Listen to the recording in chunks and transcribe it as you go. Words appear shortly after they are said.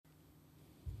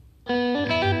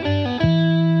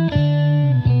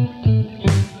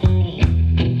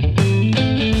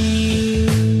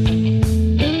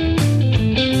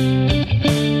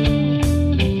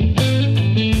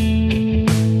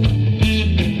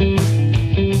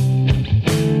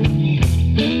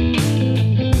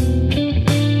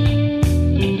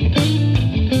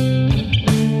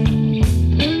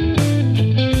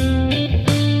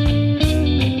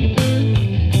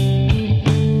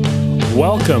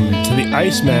Welcome to the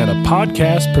ICEMEN, a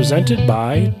podcast presented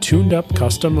by Tuned Up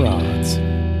Custom Rods.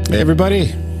 Hey,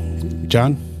 everybody.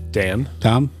 John. Dan.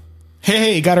 Tom.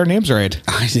 Hey, you got our names right.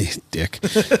 Dick.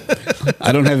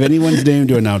 I don't have anyone's name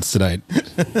to announce tonight.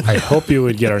 I hope you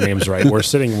would get our names right. We're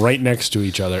sitting right next to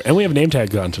each other, and we have name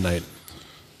tags on tonight.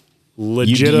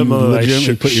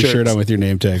 Legitimately put your shirt on with your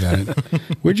name tag on it.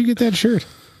 Where'd you get that shirt?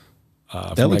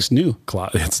 That looks new.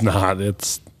 It's not.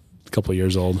 It's a couple of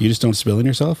years old. You just don't spill on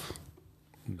yourself?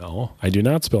 No, I do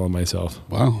not spill on myself.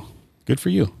 Wow. Good for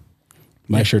you.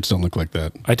 My shirts don't look like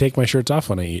that. I take my shirts off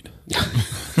when I eat.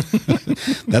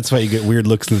 That's why you get weird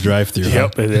looks in the drive-thru.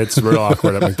 Yep, it's real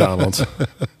awkward at McDonald's.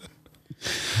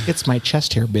 It's my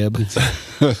chest hair bib. Oh,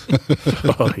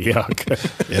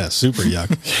 yuck. Yeah, super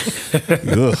yuck.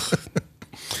 Ugh.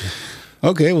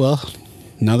 Okay, well,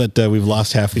 now that we've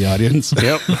lost half the audience.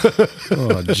 Yep.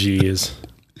 Oh, geez.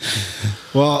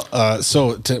 Well,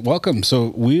 welcome.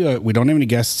 So we don't have any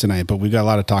guests tonight, but we've got a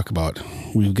lot to talk about.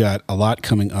 We've got a lot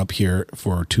coming up here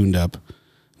for Tuned Up,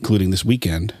 including this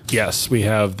weekend. Yes, we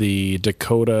have the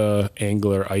Dakota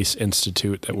Angler Ice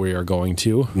Institute that we are going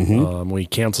to. Mm-hmm. We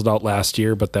canceled out last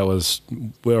year, but there was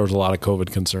a lot of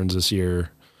COVID concerns this year.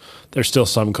 There's still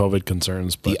some COVID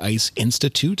concerns. But The Ice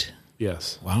Institute?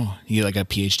 Yes. Wow. You get like a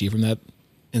PhD from that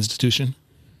institution?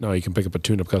 No, you can pick up a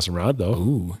tuned-up custom rod, though.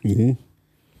 Ooh. Mm-hmm.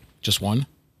 Just one?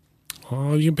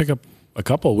 Oh, you can pick up a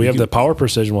couple. We have the Power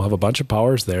Precision. We'll have a bunch of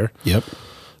powers there. Yep.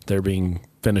 They're being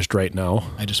finished right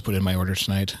now. I just put in my order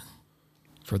tonight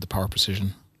for the Power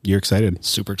Precision. You're excited?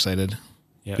 Super excited.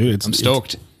 Yeah, Dude, I'm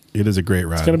stoked. It is a great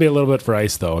rod. It's going to be a little bit for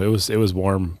ice, though. It was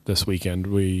warm this weekend.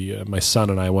 My son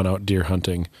and I went out deer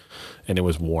hunting, and it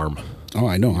was warm. Oh,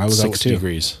 I know. I was 60 out too.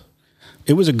 degrees.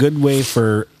 It was a good way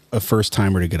for a first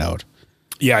timer to get out.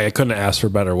 Yeah, I couldn't ask for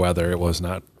better weather. It was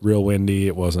not real windy.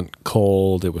 It wasn't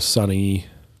cold. It was sunny.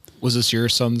 Was this your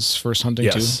son's first hunting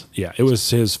too? Yeah, it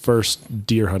was his first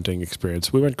deer hunting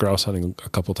experience. We went grouse hunting a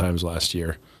couple times last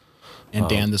year. And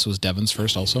Dan, this was Devin's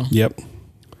first also? Yep.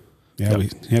 Yeah,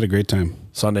 we had a great time.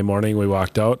 Sunday morning, we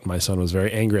walked out. My son was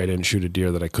very angry I didn't shoot a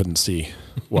deer that I couldn't see.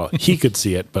 Well, he could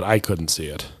see it, but I couldn't see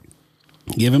it.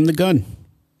 Give him the gun.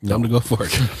 Tell him to go for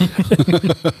it.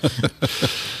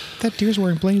 That deer's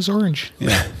wearing blaze orange.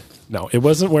 Yeah. No, it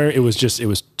wasn't where it was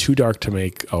too dark to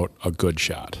make out a good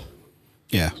shot.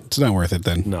 Yeah, it's not worth it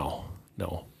then. No.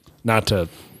 Not to,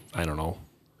 I don't know,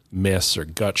 miss or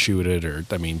gut shoot it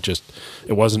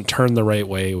it wasn't turned the right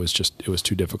way. It was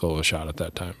too difficult of a shot at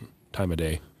that time of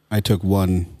day. I took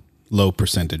one low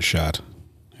percentage shot,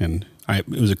 and it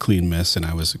was a clean miss, and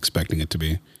I was expecting it to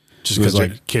be. Just because your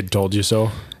kid told you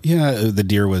so? Yeah, the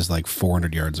deer was like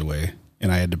 400 yards away,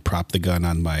 and I had to prop the gun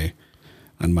on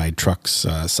my truck's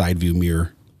side view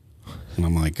mirror. And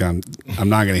I'm like, I'm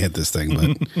not going to hit this thing,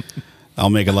 but I'll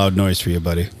make a loud noise for you,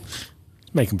 buddy.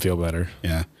 Make him feel better.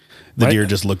 Yeah. The deer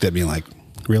just looked at me like,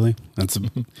 really? That's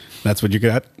what you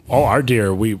got? Oh, our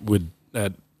deer, we would,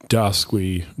 at dusk,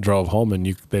 we drove home, and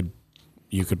you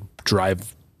could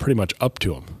drive pretty much up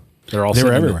to them. They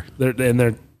were everywhere.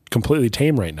 They're completely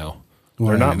tame right now.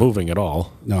 They're not moving at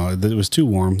all. No, it was too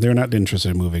warm. They're not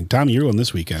interested in moving. Tom, you're going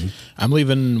this weekend. I'm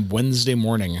leaving Wednesday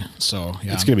morning, so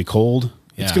yeah. It's going to be cold.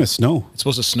 Yeah. It's going to snow. It's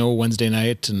supposed to snow Wednesday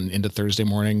night and into Thursday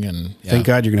morning. And yeah. Thank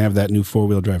God you're going to have that new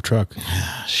 4-wheel drive truck.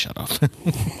 Shut up.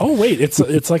 Oh, wait.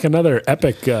 It's like another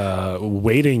epic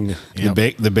waiting.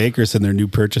 Yep. The bakers and their new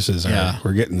purchases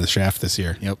we're getting the shaft this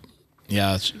year. Yep.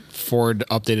 Yeah. Ford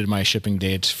updated my shipping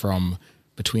date from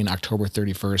between October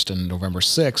 31st and November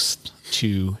 6th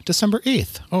to December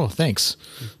 8th. Oh, thanks.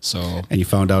 So, and you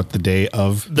found out the day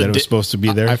of that it was supposed to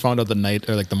be there? I found out the night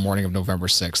or like the morning of November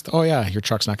 6th. Oh yeah, your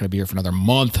truck's not going to be here for another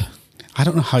month. I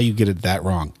don't know how you get it that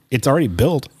wrong. It's already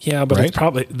built. Yeah, but it's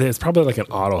probably like an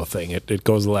auto thing. It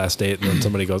goes the last date, and then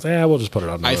somebody goes, we'll just put it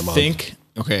on another month.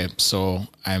 Okay, so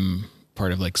I'm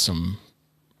part of like some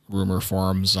rumor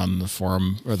forums on the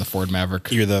forum or the Ford Maverick.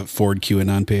 You're the Ford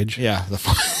QAnon page? Yeah,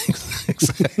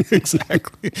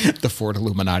 exactly. The Ford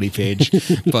Illuminati page.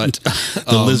 But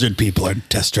the lizard people are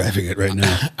test driving it right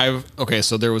now.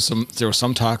 So there was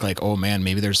some talk like, oh man,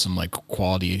 maybe there's some like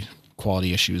quality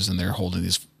issues and they're holding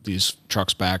these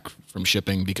trucks back from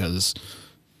shipping because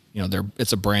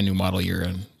it's a brand new model year,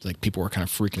 and like people were kind of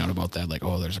freaking out about that, like,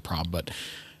 oh, there's a problem. But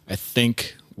I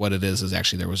think what it is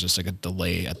actually there was just like a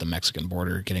delay at the Mexican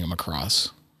border getting them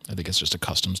across. I think it's just a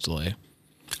customs delay.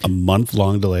 A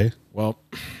month-long delay? Well,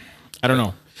 I don't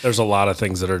know. There's a lot of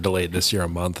things that are delayed this year. A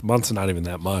month's not even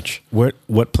that much.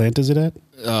 What plant is it at?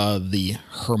 The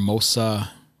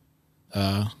Hermosa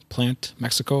plant,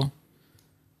 Mexico.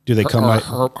 Do they come by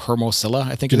Hermosilla?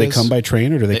 I think. Do they come by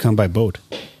train or do they come by boat?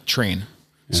 Train.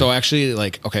 So actually,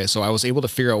 like, okay, so I was able to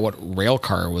figure out what rail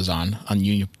car was on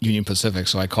Union Pacific.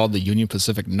 So I called the Union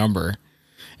Pacific number,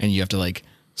 and you have to like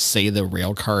say the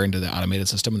rail car into the automated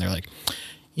system, and they're like,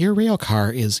 your rail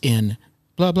car is in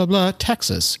blah, blah, blah,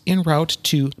 Texas, en route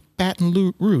to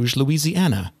Baton Rouge,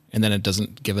 Louisiana. And then it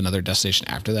doesn't give another destination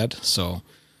after that. So,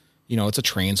 you know, it's a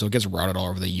train, so it gets routed all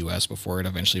over the U.S. before it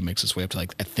eventually makes its way up to,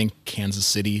 like, I think Kansas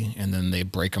City, and then they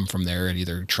break them from there and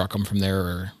either truck them from there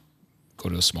or go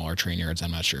to smaller train yards.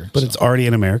 I'm not sure. But it's already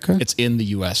in America? It's in the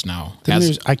U.S. now.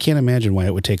 I can't imagine why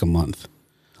it would take a month.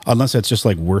 Unless that's just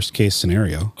like worst case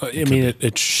scenario. I mean,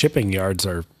 its shipping yards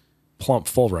are plump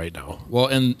full right now. Well,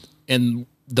 and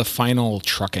the final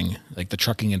trucking, like the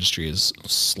trucking industry is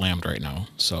slammed right now.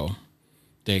 So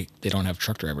they don't have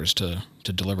truck drivers to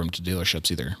deliver them to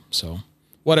dealerships either. So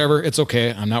whatever, it's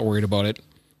okay. I'm not worried about it.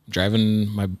 I'm driving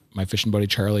my fishing buddy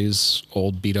Charlie's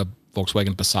old beat up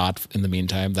Volkswagen Passat in the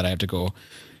meantime that I have to go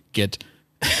get.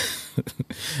 I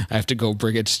have to go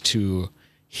bring it to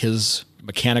his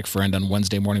mechanic friend on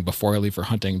Wednesday morning before I leave for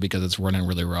hunting because it's running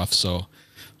really rough. So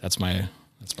that's my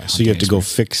So you have to go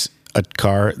fix a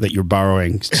car that you're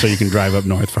borrowing so you can drive up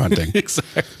north for hunting.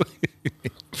 Exactly.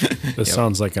 This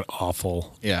sounds like an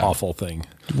awful thing.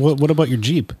 What about your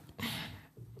Jeep?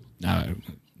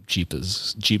 Jeep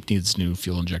needs new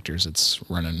fuel injectors. It's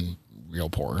running real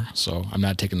poor. So I'm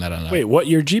not taking that on Wait, what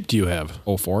year Jeep do you have?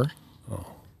 04. Oh.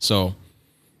 So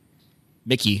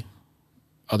Mickey,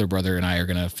 other brother, and I are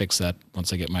going to fix that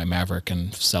once I get my Maverick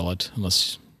and sell it,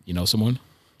 unless you know someone,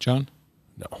 John?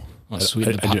 No. Want to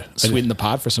sweeten the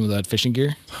pot for some of that fishing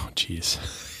gear? Oh, jeez.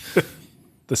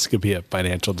 This could be a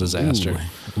financial disaster.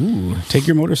 Ooh. Take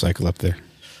your motorcycle up there.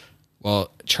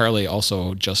 Well, Charlie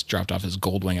also just dropped off his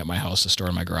Goldwing at my house to store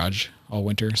in my garage all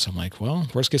winter. So I'm like, well,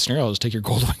 worst case scenario, I'll just take your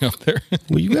Goldwing up there.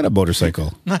 Well, you got a motorcycle.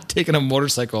 I'm not taking a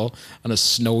motorcycle on a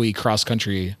snowy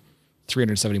cross-country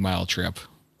 370-mile trip.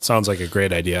 Sounds like a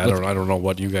great idea. I don't know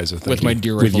what you guys are thinking. With my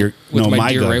deer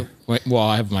rifle. gun. Well,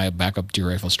 I have my backup deer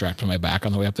rifle strapped to my back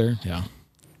on the way up there. Yeah.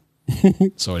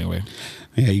 So anyway.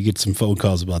 Yeah, you get some phone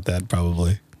calls about that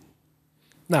probably.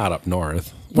 Not up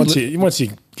north. Once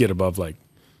you get above like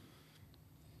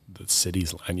the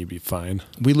city's line, you'd be fine.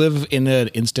 We live in an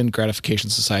instant gratification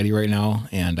society right now,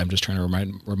 and I'm just trying to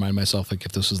remind myself, like,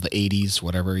 if this was the 80s,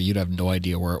 whatever, you'd have no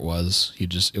idea where it was.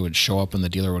 It would show up and the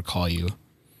dealer would call you.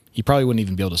 You probably wouldn't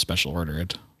even be able to special order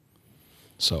it.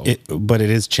 So, but it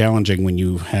is challenging when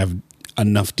you have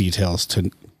enough details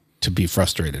to be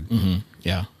frustrated. Mm-hmm.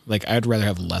 Yeah, like I'd rather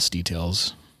have less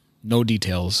details, no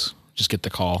details, just get the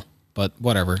call. But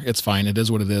whatever, it's fine. It is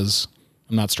what it is.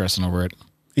 I'm not stressing over it.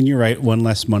 And you're right. One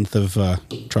less month of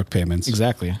truck payments.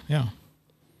 Exactly. Yeah.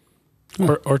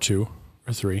 Or 2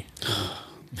 or 3.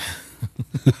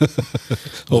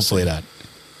 Hopefully not.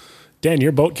 Dan,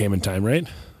 your boat came in time, right?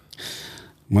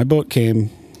 My boat came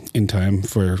in time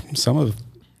for some of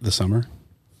the summer.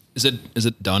 Is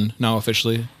it done now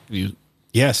officially?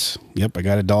 Yes. Yep. I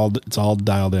got it all. It's all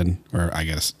dialed in, or I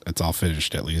guess it's all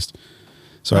finished at least.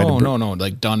 So no,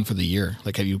 like done for the year.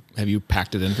 Like have you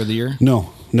packed it in for the year?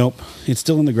 Nope. It's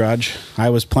still in the garage. I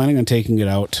was planning on taking it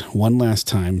out one last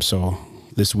time. So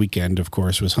this weekend, of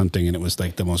course, was hunting, and it was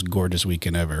like the most gorgeous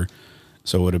weekend ever.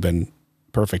 So it would have been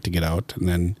perfect to get out. And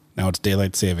then now it's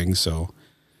daylight savings, so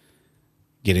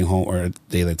getting home, or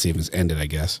daylight savings ended, I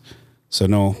guess. So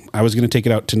no, I was going to take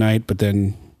it out tonight, but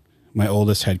then my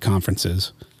oldest had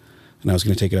conferences, and I was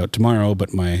going to take it out tomorrow,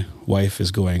 but my wife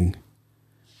is going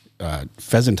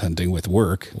pheasant hunting with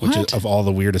work, which is of all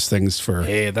the weirdest things for.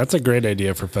 Hey, that's a great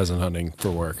idea for pheasant hunting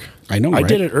for work. I know, I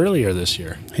did it earlier this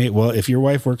year. Hey, well, if your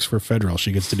wife works for federal,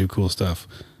 she gets to do cool stuff.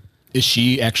 Is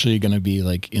she actually going to be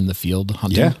like in the field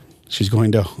hunting? Yeah. She's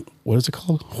going to, what is it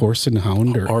called? Horse and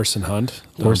Hound? Or Horse and Hunt.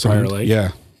 Horse and Hunt. Lake.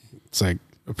 Yeah. It's like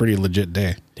a pretty legit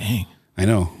day. Dang. I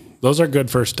know. Those are good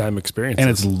first time experiences.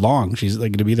 And it's long. She's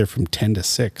like going to be there from 10 to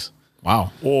 6.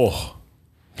 Wow. Oh.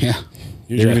 Yeah.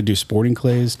 They're going to do sporting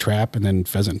clays, trap, and then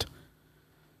pheasant.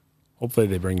 Hopefully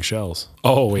they bring shells.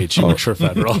 Oh, wait. She works for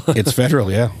federal. It's federal,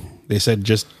 yeah. They said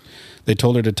they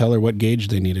told her to tell her what gauge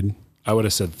they needed. I would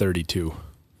have said 32.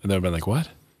 And they'd have been like, what?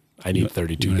 I need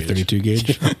 32 gauge. 32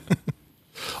 gauge?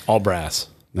 All brass.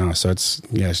 No, so it's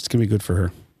going to be good for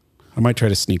her. I might try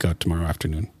to sneak out tomorrow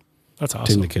afternoon. That's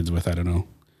awesome. Take the kids with, I don't know.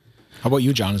 How about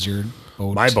you, John? Is your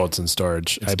boat? My boat's in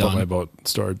storage. I done. put my boat in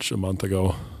storage a month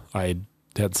ago. I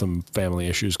had some family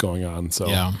issues going on, so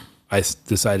yeah. I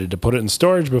decided to put it in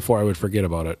storage before I would forget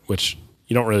about it, which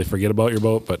you don't really forget about your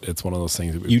boat, but it's one of those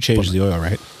things. You changed the oil,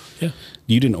 right? Yeah.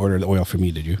 You didn't order the oil for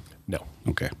me, did you? No.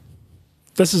 Okay.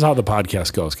 This is how the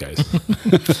podcast goes, guys.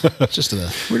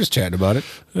 We're just chatting about it.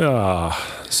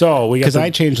 So we got because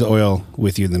I changed the oil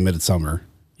with you in the midsummer,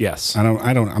 Yes. I'm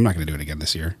not going to do it again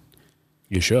this year.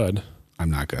 You should. I'm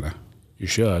not going to. You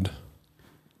should.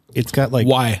 It's got like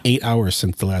Why? 8 hours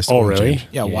since the last. Oh, oil really? change.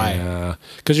 Yeah, why?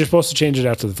 Because you're supposed to change it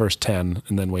after the first 10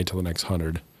 and then wait till the next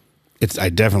 100. I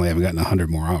definitely haven't gotten 100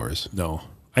 more hours. No.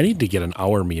 I need to get an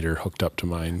hour meter hooked up to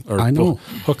mine. Or I know.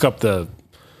 Hook up the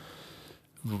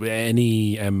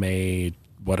NEMA,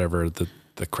 whatever the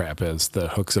crap is, that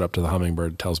hooks it up to the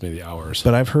Hummingbird, tells me the hours.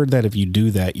 But I've heard that if you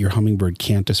do that, your Hummingbird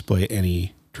can't display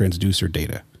any transducer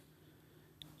data.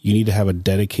 You need to have a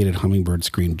dedicated Hummingbird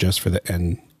screen just for the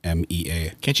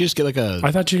NMEA. Can't you just get like a?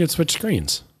 I thought you could switch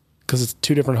screens because it's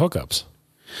 2 different hookups.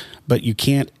 But you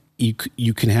can't.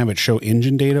 You can have it show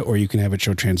engine data, or you can have it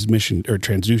show transmission or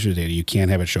transducer data. You can't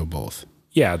have it show both.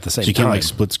 Yeah, at the same So you time. can't like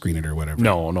split screen it or whatever.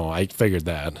 No, I figured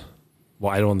that.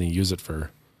 Well, I only use it for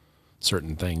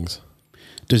certain things.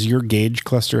 Does your gauge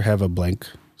cluster have a blank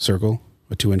circle,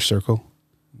 a 2-inch circle?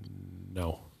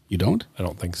 No, You don't? I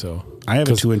don't think so. I have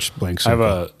a 'Cause 2-inch blank I have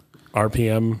circle. a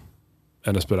RPM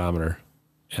and a speedometer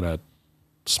and a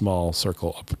small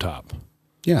circle up top.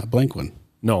 Yeah, a blank one.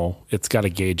 No, it's got a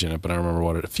gauge in it, but I don't remember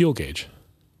what a fuel gauge.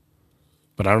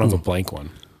 But I don't have a blank one.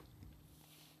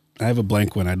 I have a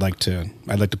blank one. I'd like to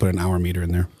put an hour meter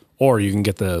in there. Or you can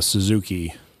get the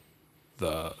Suzuki,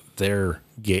 their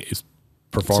gauge It's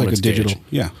performance like a digital. gauge.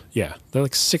 Yeah, Yeah, they're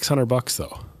like $600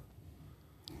 though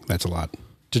that's a lot.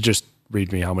 to just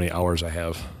read me how many hours I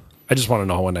have. I just want to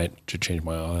know when I should change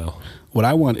my oil. What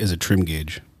I want is a trim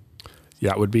gauge.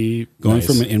 Yeah, it would be Going nice.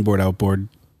 from an inboard outboard,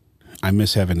 I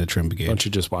miss having a trim gauge. Don't you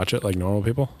just watch it like normal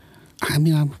people? I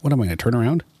mean, what am I going to turn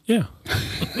around? Yeah,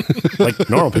 like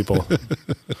normal people.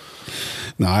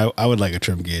 No, I would like a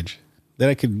trim gauge. Then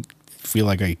I could feel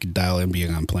like I could dial in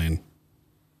being on plane.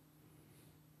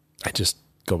 I just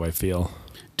go by feel.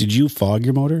 Did you fog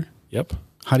your motor? Yep.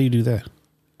 How do you do that?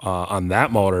 On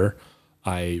that motor,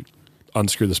 I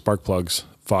unscrew the spark plugs,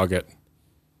 fog it,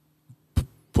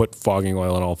 put fogging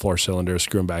oil in all 4 cylinders,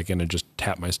 screw them back in, and just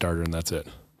tap my starter, and that's it.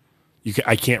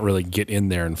 I can't really get in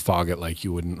there and fog it like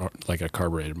you wouldn't, like a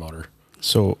carbureted motor.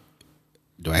 So,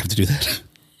 do I have to do that?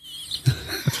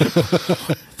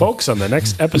 Folks, on the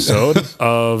next episode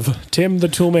of Tim the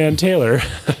Toolman Taylor.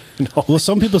 No, Well,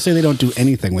 some people say they don't do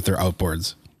anything with their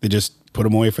outboards. They just put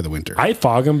them away for the winter. I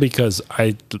fog them because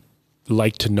I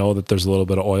like to know that there's a little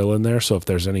bit of oil in there. So if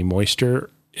there's any moisture,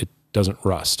 it doesn't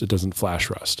rust. It doesn't flash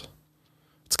rust.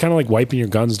 It's kind of like wiping your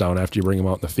guns down after you bring them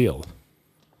out in the field.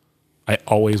 I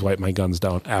always wipe my guns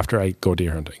down after I go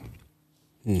deer hunting.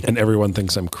 And everyone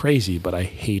thinks I'm crazy, but I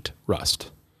hate rust.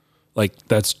 Like,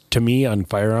 that's, to me, on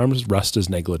firearms, rust is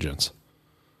negligence.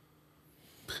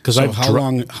 Because So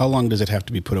how long does it have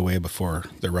to be put away before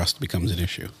the rust becomes an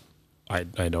issue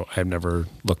I've never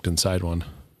looked inside one.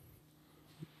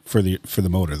 for the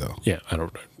motor though? Yeah,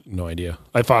 no idea.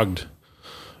 I fogged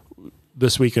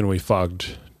this weekend. We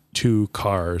fogged 2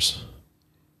 cars.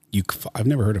 I've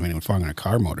never heard of anyone fogging a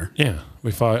car motor. Yeah,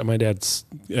 we fogged. My dad's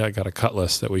got a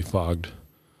Cutlass that we fogged,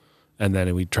 and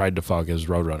then we tried to fog his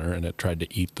Roadrunner, and it tried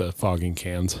to eat the fogging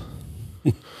cans.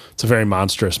 It's a very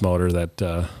monstrous motor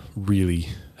that really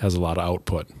has a lot of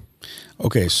output.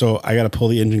 Okay, so I got to pull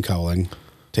the engine cowling,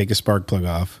 take a spark plug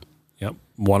off, Yep,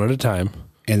 one at a time.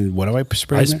 and what do I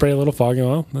spray? I in there? spray a little fogging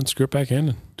oil, then screw it back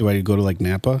in, Do I go to like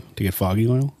Napa to get fogging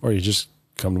oil? or you just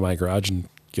come to my garage and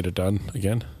get it done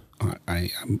again.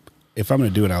 If I'm going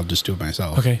to do it, I'll just do it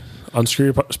myself. Okay, unscrew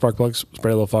your spark plugs,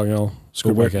 spray a little fogging oil,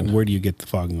 screw But it back in. where do you get the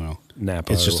fogging oil?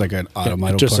 Napa. It's just like an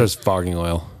automatic It just plug? says fogging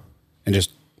oil. And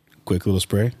just quick little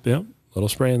spray. Yep, little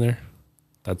spray in there.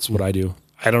 That's what I do.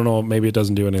 I don't know. Maybe it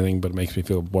doesn't do anything, but it makes me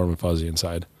feel warm and fuzzy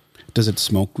inside. Does it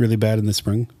smoke really bad in the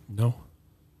spring? No,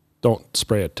 don't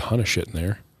spray a ton of shit in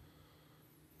there.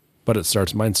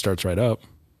 But mine starts right up.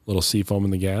 Little sea foam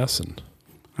in the gas and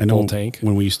I know full tank.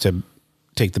 when we used to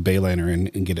take the Bayliner in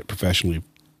and get it professionally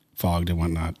fogged and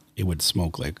whatnot, it would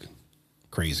smoke like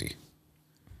crazy.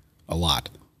 A lot.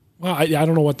 Well, I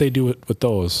don't know what they do with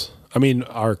those. I mean,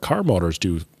 our car motors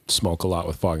do smoke a lot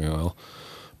with fogging oil,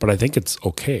 but I think it's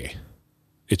okay.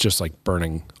 It's just like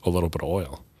burning a little bit of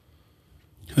oil.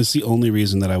 That's the only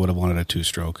reason that I would have wanted a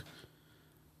 2-stroke.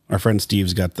 Our friend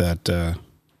Steve's got that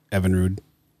Evinrude,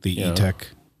 the Yeah. E-Tech,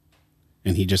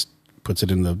 and he just puts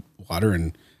it in the water,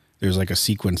 and there's like a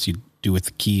sequence you do with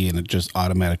the key, and it just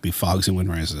automatically fogs and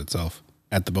winterizes itself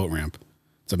at the boat ramp.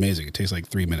 It's amazing. It takes like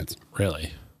 3 minutes.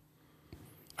 Really?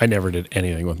 I never did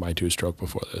anything with my 2-stroke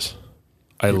before this.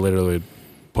 I literally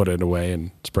put it away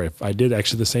and spray. I did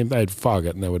actually the same thing. I'd fog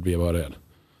it, and that would be about it.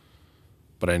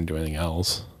 But I didn't do anything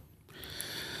else.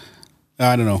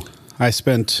 I don't know. I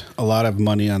spent a lot of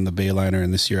money on the Bayliner,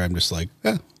 and this year I'm just like,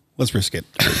 let's risk it.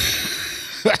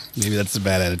 Maybe that's a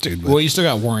bad attitude. But. Well, you still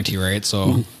got warranty, right?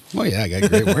 So, Oh yeah, I got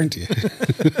great warranty.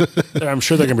 I'm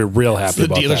sure they're going to be real happy the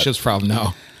about dealership's problem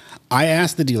now. I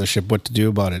asked the dealership what to do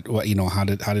about it. What how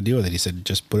to deal with it. He said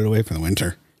just put it away for the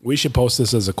winter. We should post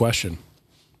this as a question.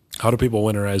 How do people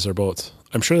winterize their boats?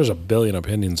 I'm sure there's a billion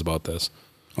opinions about this.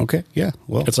 Okay, yeah.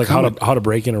 Well, It's like how to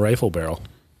break in a rifle barrel.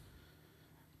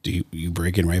 Do you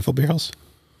break in rifle barrels?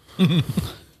 Oh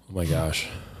my gosh.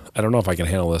 I don't know if I can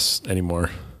handle this anymore.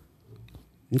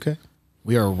 Okay.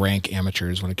 We are rank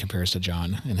amateurs when it compares to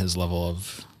John and his level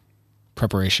of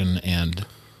preparation and.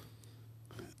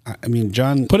 I mean,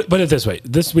 John. Put it this way.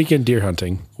 This weekend deer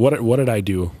hunting, what did I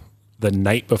do the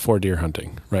night before deer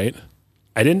hunting, right?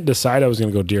 I didn't decide I was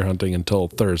going to go deer hunting until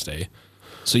Thursday.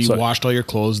 So you washed all your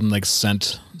clothes and like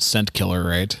scent killer,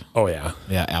 right? Oh, yeah.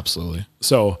 Yeah, absolutely.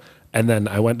 So, and then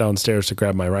I went downstairs to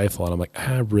grab my rifle, and I'm like,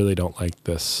 I really don't like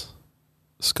this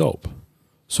scope.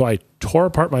 So I tore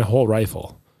apart my whole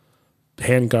rifle,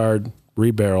 handguard,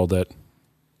 rebarreled it,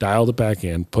 dialed it back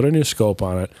in, put a new scope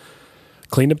on it,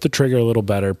 cleaned up the trigger a little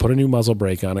better, put a new muzzle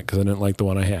brake on it because I didn't like the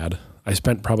one I had. I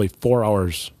spent probably 4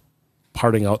 hours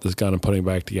parting out this gun and putting it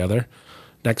back together.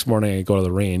 Next morning, I go to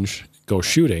the range, go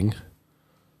shooting,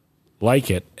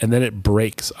 like it, and then it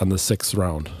breaks on the 6th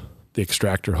round. The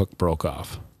extractor hook broke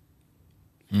off.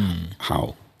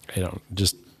 How?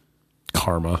 Just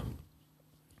karma.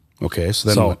 Okay, so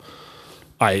then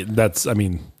what? That's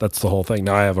the whole thing.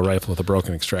 Now I have a rifle with a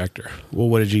broken extractor. Well,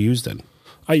 what did you use then?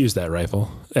 I used that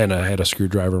rifle, and I had a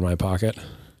screwdriver in my pocket.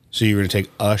 So you were going to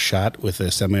take a shot with a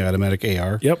semi-automatic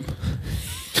AR? Yep.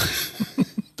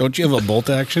 Don't you have a bolt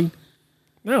action?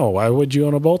 No, why would you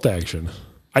own a bolt action?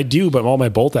 I do, but all my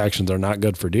bolt actions are not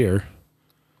good for deer.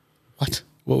 What?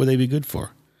 What would they be good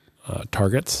for?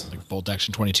 Targets. Like bolt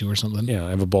action 22 or something. Yeah, I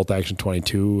have a bolt action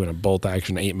 22 and a bolt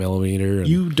action 8mm. And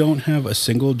You don't have a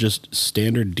single just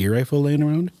standard deer rifle laying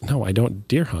around? no, I don't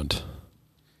deer hunt.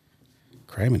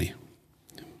 Criminy.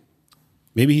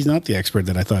 Maybe he's not the expert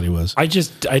that I thought he was. I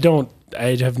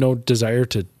have no desire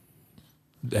to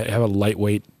have a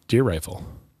lightweight deer rifle.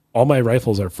 All my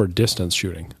rifles are for distance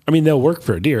shooting. I mean, they'll work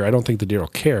for a deer. I don't think the deer will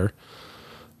care.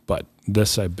 But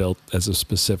this I built as a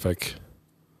specific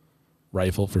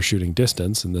rifle for shooting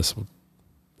distance, and this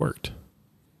worked.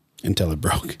 Until it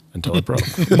broke. Until it broke.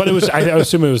 But it was, I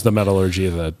assume it was the metallurgy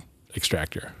of the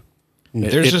extractor.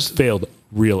 It failed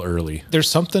real early. There's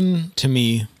something to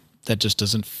me that just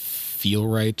doesn't feel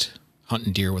right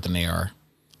hunting deer with an AR.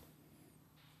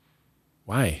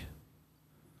 Why?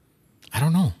 I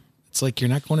don't know. It's like you're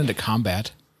not going into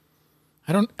combat.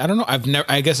 I don't know.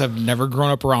 I guess I've never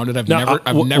grown up around it. I've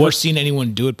never seen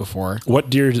anyone do it before. What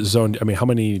deer zone? I mean, how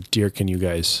many deer can you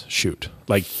guys shoot?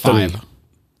 Like 5.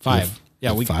 5.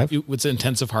 Yeah, five? It's an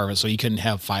intensive harvest, so you can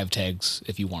have 5 tags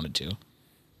if you wanted to.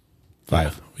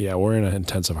 5. Yeah, we're in an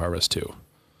intensive harvest too.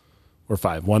 We're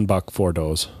 5. 1 buck, 4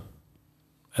 does,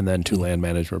 and then 2 land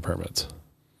management permits.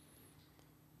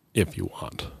 If you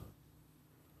want.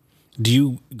 Do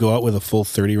you go out with a full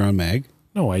 30-round mag?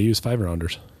 No, I use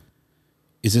 5-rounders.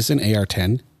 Is this an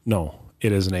AR-10? No,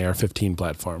 it is an AR-15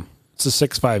 platform. It's a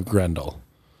 6.5 Grendel,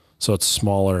 so it's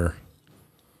smaller.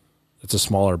 It's a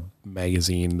smaller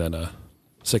magazine than a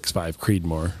 6.5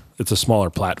 Creedmoor. It's a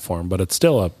smaller platform, but it's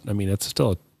still a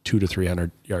 200 to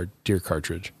 300 yard deer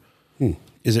cartridge.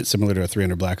 Is it similar to a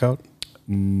 300 Blackout?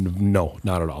 No,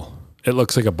 not at all. It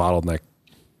looks like a bottleneck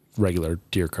regular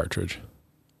deer cartridge.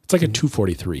 It's like a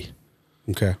 243.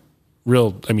 Okay.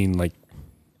 Like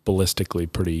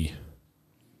ballistically pretty,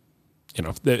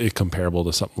 comparable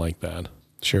to something like that.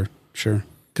 Sure.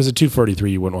 Because a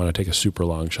 243, you wouldn't want to take a super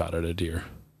long shot at a deer.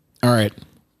 All right.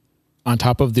 On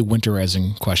top of the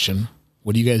winterizing question,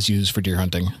 what do you guys use for deer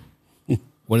hunting?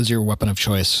 What is your weapon of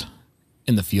choice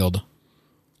in the field?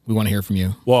 We want to hear from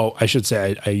you. Well, I should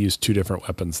say I used 2 different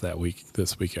weapons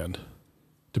this weekend.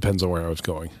 Depends on where I was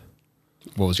going.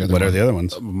 What was your other What one? are the other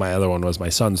ones? My other one was my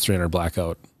son's 300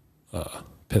 Blackout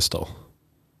pistol.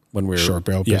 When we were short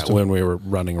barrel pistol? when we were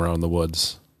running around the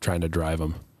woods trying to drive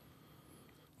him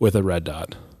with a red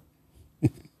dot.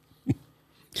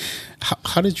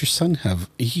 How did your son have...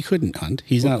 He couldn't hunt.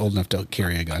 He's not old enough to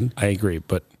carry a gun. I agree,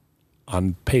 but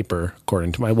on paper,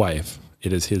 according to my wife,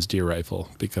 it is his deer rifle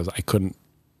because I couldn't...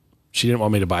 She didn't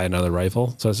want me to buy another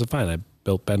rifle, so I said, fine, I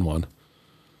built Ben one.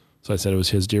 So I said it was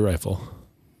his deer rifle.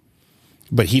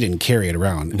 But he didn't carry it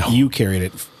around. No. You carried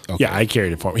it. Okay. Yeah, I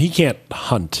carried it for him. He can't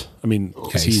hunt. I mean,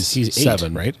 Okay, he's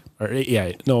 7, 8, right? Or 8,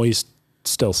 yeah, no, he's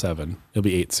still 7. He'll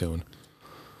be 8 soon.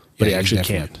 But he actually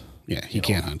can't. Yeah, he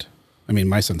can't hunt. I mean,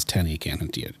 my son's 10. He can't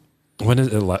hunt yet. When is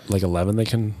it, like 11 they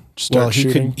can start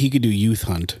shooting? He could do youth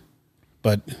hunt,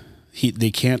 but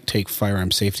they can't take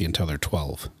firearm safety until they're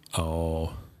 12.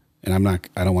 Oh. and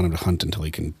I don't want him to hunt until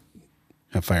he can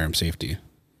have firearm safety,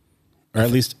 or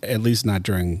at least not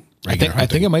during regular hunting. I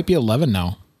think it might be 11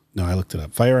 now. No, I looked it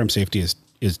up. Firearm safety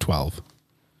is 12.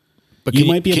 But you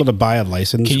might be able to buy a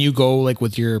license. Can you go like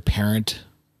with your parent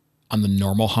on the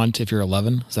normal hunt if you're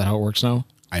 11? Is that how it works now?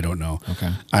 I don't know.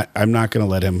 Okay. I'm not going to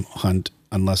let him hunt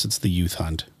unless it's the youth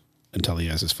hunt until he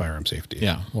has his firearm safety.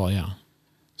 Yeah. Well, yeah.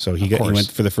 So he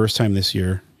went for the first time this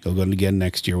year. He'll go again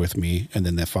next year with me, and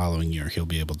then the following year he'll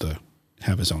be able to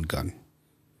have his own gun.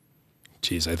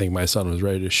 Jeez, I think my son was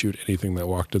ready to shoot anything that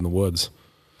walked in the woods.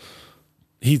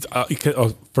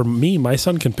 For me, my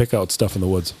son can pick out stuff in the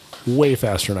woods way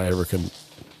faster than I ever can,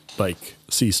 like,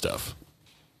 see stuff.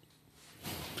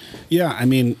 Yeah, I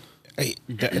mean,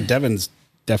 Devin's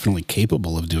definitely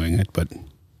capable of doing it, but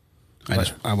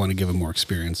I want to give him more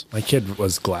experience. My kid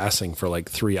was glassing for like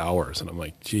 3 hours, and I'm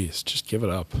like, geez, just give it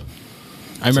up.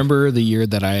 I remember the year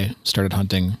that I started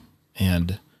hunting,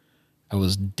 and I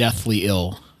was deathly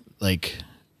ill, like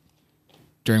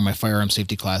during my firearm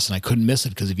safety class, and I couldn't miss it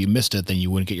because if you missed it, then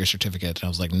you wouldn't get your certificate. And I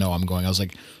was like, no, I'm going. I was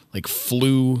like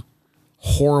flu,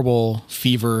 horrible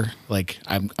fever. Like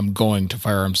I'm going to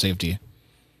firearm safety.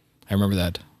 I remember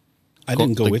that. I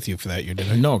didn't go with you for that year,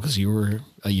 did I? No, because you were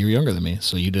a year younger than me,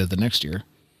 so you did it the next year.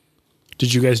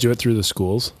 Did you guys do it through the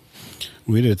schools?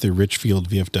 We did it through Richfield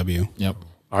VFW. Yep.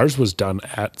 Ours was done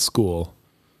at school,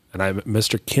 and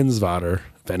Mr. Kinsvater,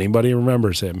 if anybody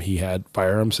remembers him, he had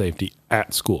firearm safety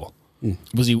at school.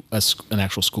 Was he an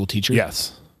actual school teacher?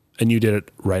 Yes. And you did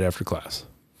it right after class.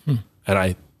 And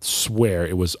I swear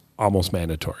it was almost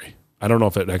mandatory. I don't know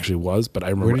if it actually was, but I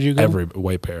remember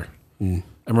White Bear.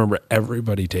 I remember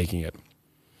everybody taking it.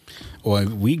 Well,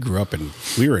 we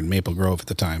were in Maple Grove at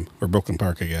the time, or Brooklyn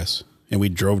Park, I guess. And we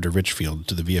drove to Richfield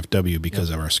to the VFW because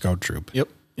of our scout troop. Yep.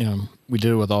 Yeah. We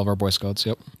did it with all of our Boy Scouts.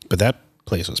 Yep. But that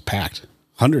place was packed.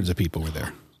 Hundreds of people were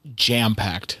there. Jam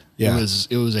packed. Yeah.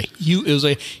 It was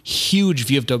a huge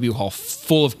VFW hall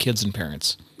full of kids and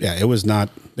parents. Yeah, it was not.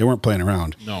 They weren't playing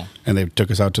around. No. And they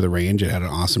took us out to the range. It had an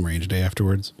awesome range day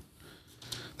afterwards.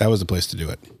 That was the place to do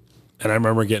it. And I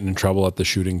remember getting in trouble at the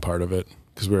shooting part of it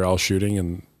because we were all shooting,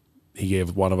 and he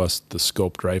gave one of us the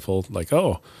scoped rifle, like,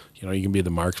 you can be the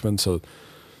marksman. So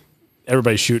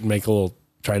everybody's shooting,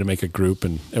 try to make a group,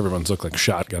 and everyone's looked like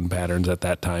shotgun patterns at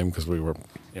that time because we were,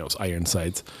 it was iron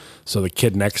sights. So the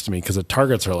kid next to me, because the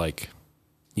targets are like,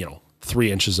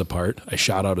 3 inches apart, I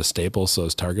shot out a staple so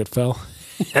his target fell.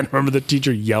 And I remember the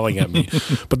teacher yelling at me.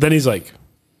 But then he's like,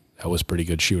 that was pretty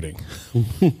good shooting.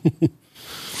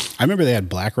 I remember they had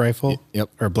black rifle. Yep.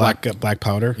 Or black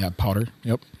powder. Yeah, powder.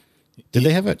 Yep. Did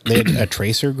they have they had a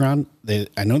tracer ground?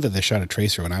 I know that they shot a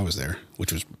tracer when I was there,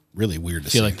 which was really weird to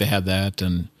see. I feel like they had that,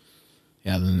 and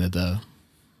then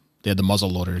they had the muzzle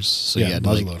loaders. So yeah, you had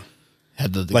muzzle loader.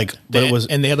 Had the but it was,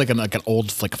 and they had like an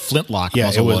old flintlock yeah,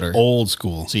 muzzle it was loader. old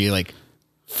school. So you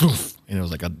poof, and it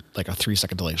was like a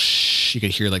 3-second delay. Shh, you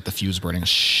could hear like the fuse burning.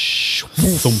 Shh,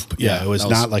 thump. Yeah, it was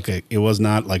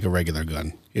not like a regular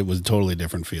gun. It was a totally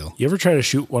different feel. You ever try to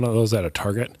shoot one of those at a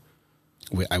target?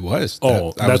 I was.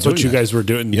 That's what you guys were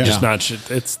doing. Yeah. Just not.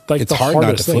 It's like it's the hard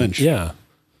hardest not to thing. flinch. Yeah,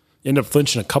 you end up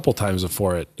flinching a couple times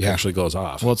before it actually goes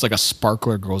off. Well, it's like a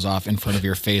sparkler goes off in front of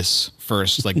your face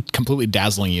first, like completely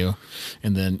dazzling you,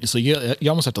 and then so you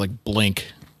almost have to like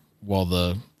blink while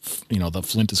the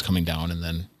flint is coming down, and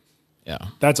then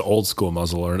that's old school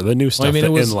muzzleloader. The new stuff, the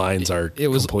inlines are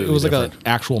completely it was different. like an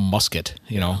actual musket,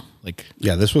 like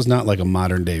this was not like a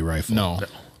modern day rifle. No.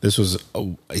 This was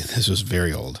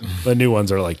very old. The new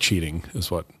ones are like cheating, is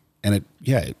what. And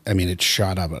it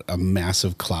shot up a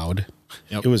massive cloud.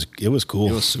 Yep. It was cool.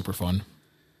 It was super fun.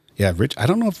 Yeah, I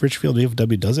don't know if Richfield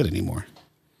VFW does it anymore.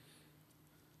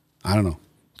 I don't know.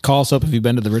 Call us up if you've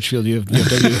been to the Richfield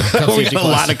VFW. We got a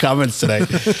lot of comments today.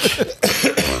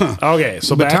 Okay,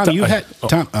 so but back Tom, to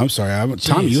Tom. I'm sorry,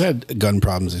 Tom. You had gun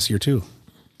problems this year too.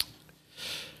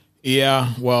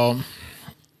 Yeah, well,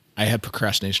 I had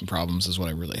procrastination problems, is what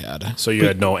I really had. So you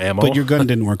had no ammo, but your gun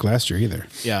didn't work last year either.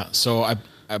 Yeah, so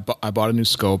I bought a new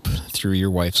scope through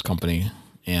your wife's company,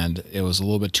 and it was a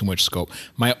little bit too much scope.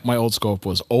 My old scope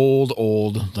was old,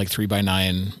 like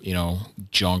 3x9,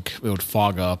 junk. It would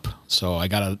fog up. So I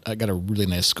got a really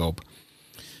nice scope,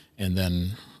 and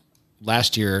then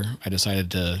last year I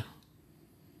decided to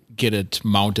get it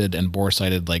mounted and bore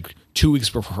sighted like 2 weeks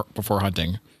before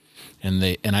hunting, and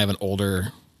I have an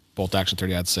older bolt action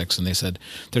 30-06, and they said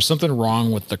there's something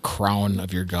wrong with the crown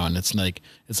of your gun. It's like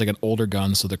an older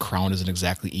gun, so the crown isn't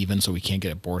exactly even, so we can't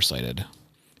get it bore sighted,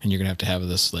 and you're gonna have to have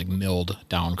this like milled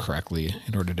down correctly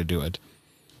in order to do it.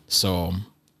 So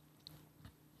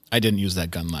I didn't use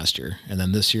that gun last year, and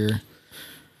then this year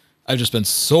I've just been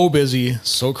so busy,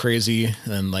 so crazy,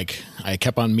 and like I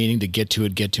kept on meaning to get to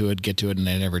it, and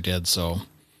I never did. So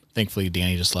thankfully,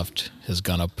 Danny just left his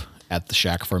gun up at the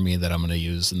shack for me that I'm going to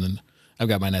use, and then I've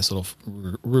got my nice little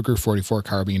Ruger 44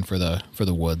 carbine for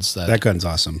the woods. That gun's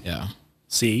awesome. Yeah.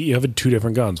 See, you have 2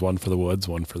 different guns, one for the woods,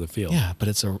 one for the field. Yeah, but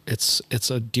it's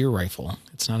a deer rifle.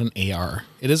 It's not an AR.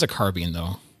 It is a carbine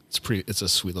though. It's a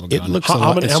sweet little gun. It looks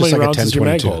How many rounds is your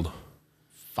mag hold?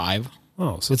 5.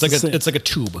 Oh, so it's like a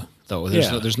tube though.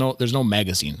 There's no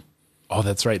magazine. Oh,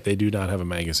 that's right. They do not have a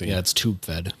magazine. Yeah, it's tube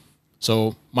fed.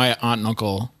 So my aunt and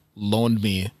uncle loaned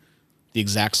me the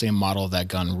exact same model of that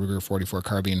gun, Ruger 44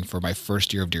 carbine, for my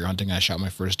first year of deer hunting. I shot my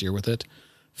first deer with it.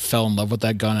 Fell in love with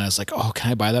that gun, and I was like, "Oh,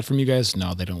 can I buy that from you guys?"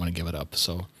 No, they don't want to give it up.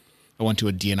 So I went to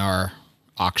a DNR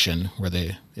auction where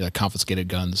they confiscated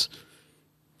guns,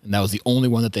 and that was the only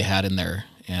one that they had in there.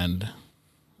 And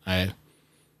I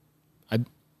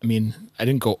mean, I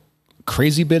didn't go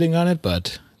crazy bidding on it,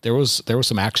 but there was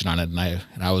some action on it, and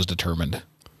I was determined.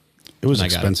 It was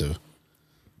expensive.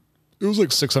 It was like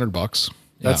 $600.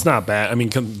 That's not bad. I mean,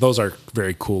 those are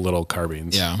very cool little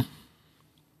carbines. Yeah.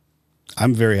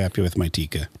 I'm very happy with my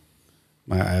Tika.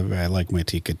 I like my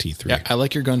Tika T3. Yeah, I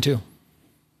like your gun too.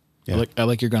 Yeah. I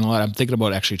like your gun a lot. I'm thinking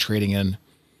about actually trading in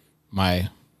my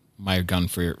gun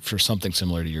for something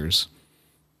similar to yours,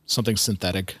 something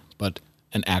synthetic, but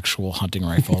an actual hunting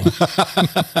rifle.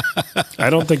 I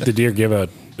don't think the deer give a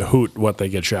hoot what they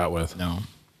get shot with. No,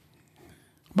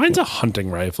 mine's a hunting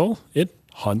rifle. It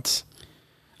hunts.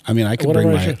 I mean, I could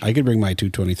bring my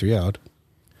 223 out.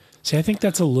 See, I think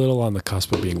that's a little on the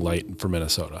cusp of being light for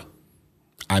Minnesota.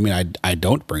 I mean, I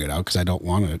don't bring it out because I don't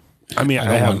want it. I mean,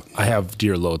 I have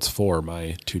deer loads for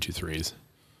my 223s.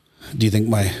 Do you think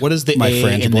what does the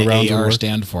A in the AR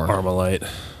stand for? Armalite.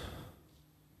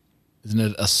 Isn't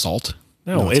it assault?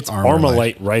 No, it's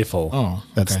Armalite rifle. Oh,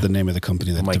 that's the name of the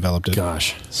company that developed it.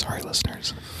 Gosh, sorry,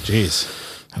 listeners. Jeez,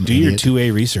 do your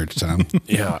 2A research, Tom.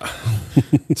 Yeah,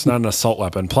 it's not an assault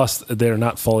weapon. Plus, they're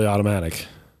not fully automatic.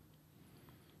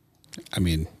 I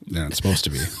mean, they're not supposed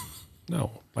to be. No,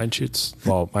 mine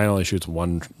only shoots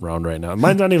 1 round right now.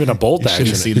 Mine's not even a bolt action. You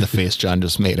should have seen the face John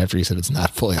just made after he said it's not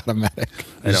fully automatic.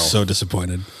 I know. So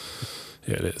disappointed.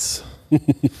 Yeah, it is.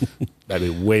 That'd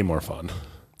be way more fun.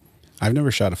 I've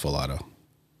never shot a full auto.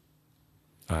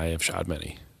 I have shot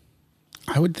many.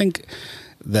 I would think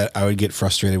that I would get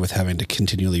frustrated with having to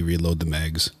continually reload the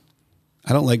mags.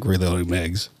 I don't like reloading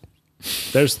mags.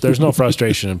 There's no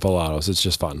frustration in full autos. It's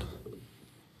just fun.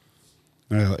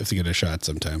 I'll have to get a shot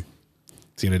sometime.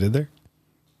 See what I did there?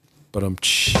 But a rim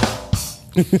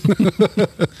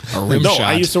shot.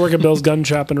 I used to work at Bill's gun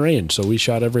shop and range, so we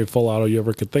shot every full auto you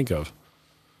ever could think of.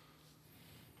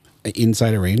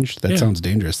 Inside a range? That sounds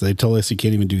dangerous. They told us you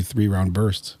can't even do 3-round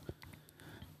bursts.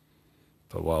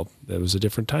 But well, it was a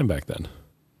different time back then.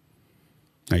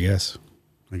 I guess.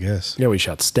 Yeah, we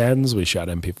shot Stens, we shot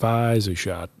MP5s, we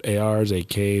shot ARs,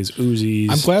 AKs, Uzis.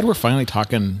 I'm glad we're finally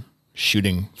talking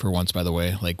shooting for once, by the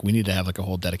way. Like, we need to have like a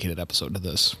whole dedicated episode to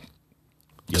this.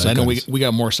 Because I know we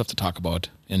got more stuff to talk about,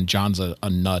 and John's a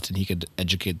nut, and he could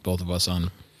educate both of us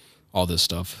on all this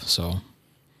stuff. So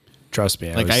trust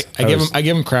me, I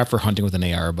give him crap for hunting with an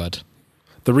AR, but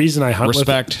the reason I hunt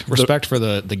respect for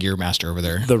the gear master over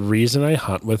there. The reason I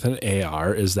hunt with an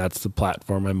AR is that's the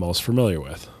platform I'm most familiar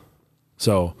with.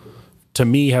 So to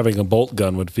me, having a bolt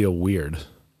gun would feel weird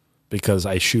because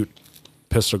I shoot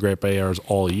pistol grip ARs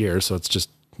all year, so it's just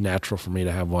natural for me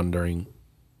to have one during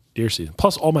deer season.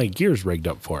 Plus, all my gear's rigged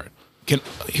up for it.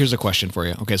 Here's a question for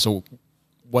you. Okay, so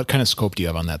what kind of scope do you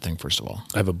have on that thing, first of all?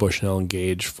 I have a Bushnell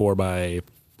Engage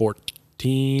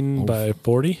 4x14 by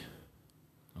 40.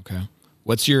 Okay.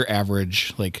 What's your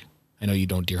average, like, I know you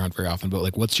don't deer hunt very often, but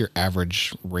like, what's your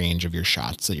average range of your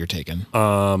shots that you're taking?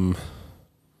 I'm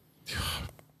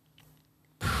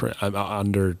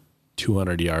under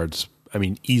 200 yards. I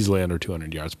mean, easily under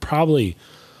 200 yards. Probably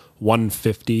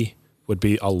 150 would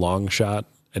be a long shot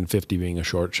and 50 being a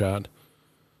short shot.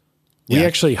 We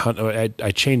actually hunt.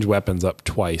 I changed weapons up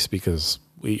twice because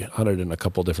we hunted in a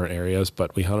couple different areas,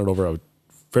 but we hunted over a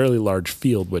fairly large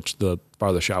field, which the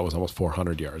farthest shot was almost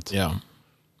 400 yards. Yeah.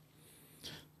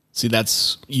 See,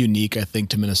 that's unique, I think,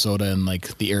 to Minnesota and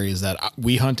like the areas that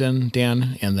we hunt in,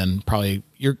 Dan. And then probably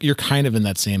you're kind of in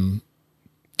that same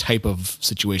type of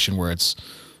situation where it's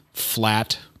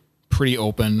flat, pretty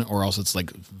open, or else it's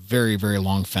like very, very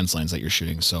long fence lines that you're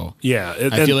shooting. So yeah,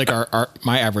 I feel like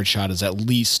my average shot is at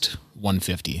least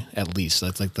 150, at least.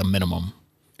 That's like the minimum.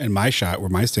 And my shot, where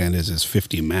my stand is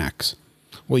 50 max.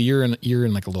 Well, you're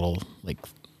in like a little like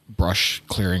brush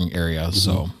clearing area,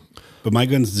 so. But my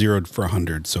gun's zeroed for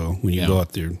 100, so when you go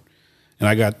out there, and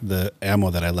I got the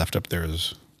ammo that I left up there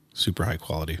is Super high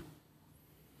quality.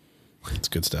 It's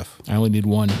good stuff. I only need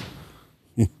one.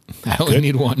 I only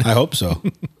need one. I hope so.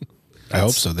 I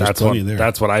hope so. There's plenty there.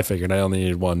 That's what I figured. I only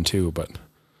needed one too, but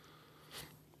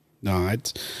no,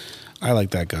 I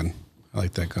like that gun. I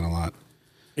like that gun a lot.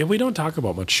 yeah, we don't talk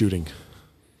about much shooting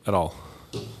at all.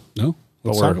 No,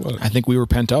 let's But talk we're- about it. I think we were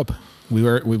pent up.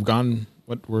 We've gone.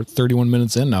 We're 31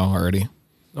 minutes in now already.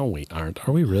 No, we aren't.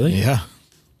 Are we really? Yeah.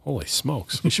 Holy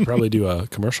smokes! We should probably do a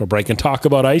commercial break and talk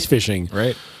about ice fishing.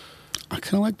 Right. I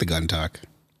kind of like the gun talk.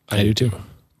 I do too.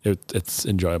 It's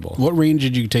enjoyable. What range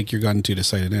did you take your gun to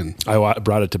sight it in? I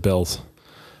brought it to Bill's,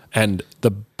 and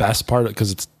the best part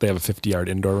because they have a 50-yard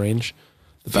indoor range.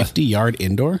 50-yard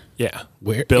indoor? Yeah,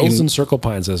 Where Bill's in- in Circle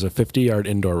Pines has a 50-yard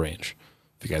indoor range.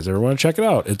 If you guys ever want to check it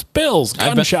out, it's Bill's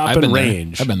Gun I've Shop been and there.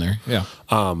 Range. I've been there. Yeah.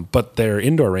 But their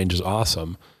indoor range is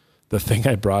awesome. The thing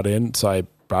I brought in, so I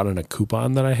brought in a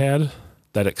coupon that I had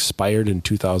that expired in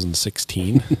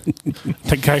 2016.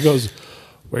 The guy goes,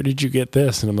 "Where did you get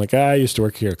this?" And I'm like, "I used to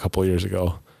work here a couple of years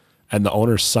ago." And the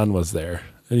owner's son was there.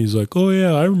 And he's like, "Oh,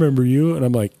 yeah, I remember you." And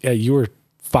I'm like, "Yeah, you were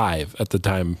 5 at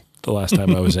the last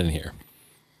time I was in here."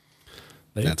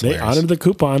 They hilarious. honored the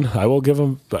coupon. I will give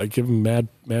them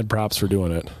mad props for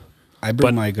doing it. I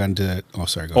bring my gun to. Oh,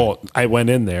 sorry. Go ahead. Oh, I went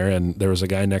in there and there was a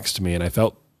guy next to me and I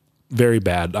felt very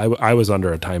bad. I was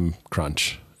under a time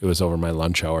crunch. It was over my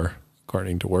lunch hour,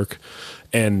 according to work.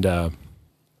 And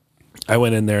I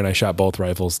went in there and I shot both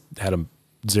rifles, had them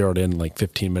zeroed in like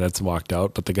 15 minutes and walked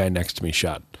out. But the guy next to me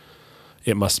shot,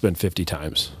 it must have been 50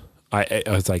 times. I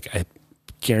was like, I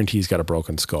guarantee he's got a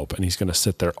broken scope and he's going to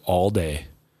sit there all day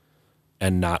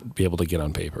and not be able to get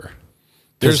on paper.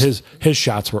 His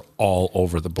shots were all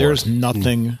over the board. There's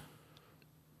nothing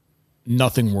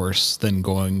worse than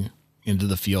going into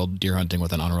the field deer hunting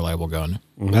with an unreliable gun.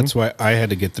 That's why I had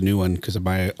to get the new one because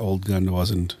my old gun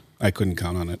I couldn't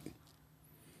count on it.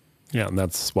 Yeah, and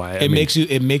that's why It makes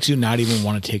you not even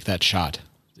want to take that shot.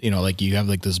 You know, like you have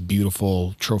like this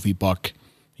beautiful trophy buck,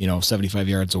 75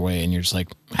 yards away, and you're just like,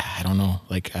 I don't know,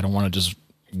 like I don't want to just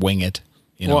wing it.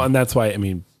 Well, and that's why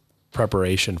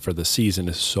preparation for the season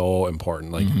is so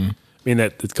important. Like,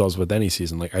 that it goes with any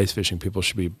season. Like ice fishing, people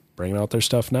should be bringing out their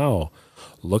stuff now,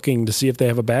 looking to see if they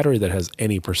have a battery that has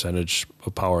any percentage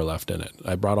of power left in it.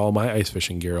 I brought all my ice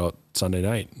fishing gear out Sunday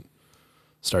night.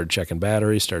 Started checking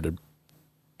batteries. Started,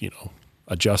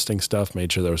 adjusting stuff.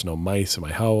 Made sure there was no mice in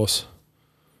my house.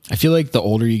 I feel like the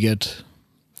older you get,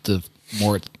 the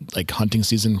more like hunting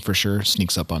season for sure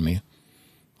sneaks up on me.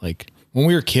 Like when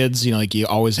we were kids, like you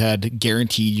always had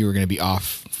guaranteed you were going to be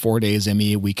off 4 days,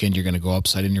 MEA weekend. You're going to go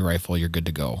upside in your rifle. You're good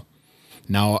to go.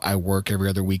 Now I work every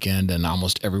other weekend and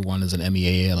almost everyone is an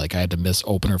MEA. Like I had to miss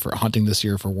opener for hunting this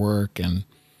year for work. And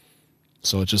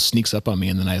so it just sneaks up on me.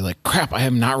 And then I like, crap, I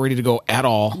am not ready to go at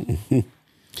all.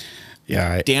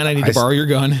 Yeah. Dan, I need to borrow your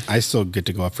gun. I still get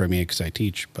to go up for me because I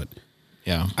teach, but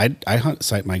Yeah. I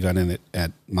sight my gun in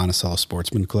at Monticello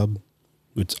Sportsman Club.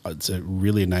 It's a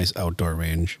really nice outdoor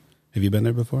range. Have you been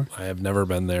there before? I have never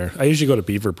been there. I usually go to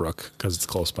Beaverbrook because it's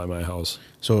close by my house.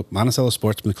 So Monticello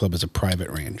Sportsman Club is a private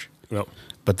range. Yep.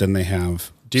 But then they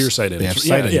have Deer sighting. They have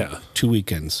sighting Yeah. 2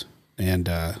 weekends, and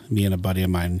me and a buddy of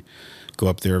mine go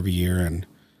up there every year, and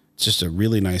it's just a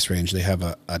really nice range. They have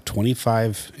a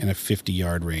 25 and a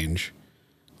 50-yard range,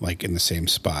 like in the same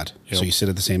spot. Yep. So you sit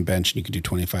at the same bench, and you can do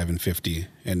 25 and 50.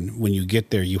 And when you get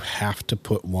there, you have to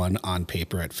put one on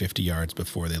paper at 50 yards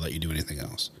before they let you do anything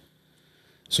else.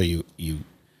 So you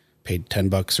paid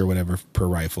 $10 or whatever per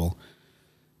rifle,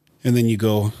 and then you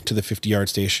go to the 50-yard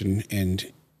station,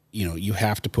 and you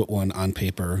have to put one on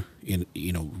paper in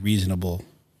reasonable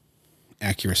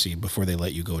accuracy before they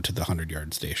let you go to the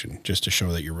 100-yard station, just to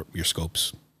show that your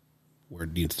scope's where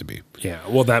it needs to be. Yeah.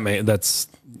 Well,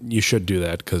 you should do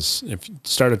that because if you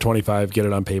start at 25, get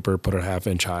it on paper, put it a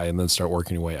half-inch high, and then start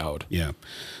working your way out. Yeah.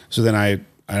 So then I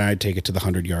take it to the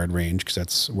 100-yard range because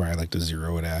that's where I like to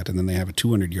zero it at, and then they have a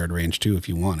 200-yard range too if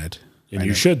you want it. And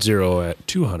you should zero at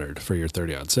 200 for your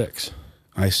 30-06.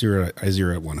 I zero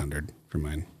at 100 for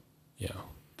mine. Yeah.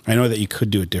 I know that you could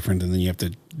do it different, and then you have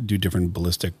to do different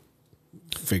ballistic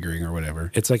figuring or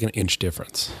whatever. It's like an inch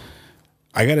difference.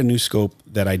 I got a new scope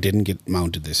that I didn't get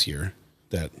mounted this year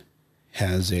that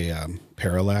has a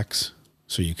parallax,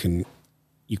 so you can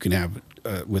have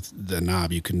with the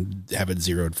knob you can have it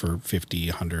zeroed for 50,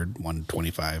 100,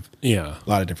 125. Yeah. A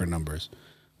lot of different numbers,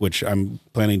 which I'm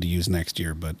planning to use next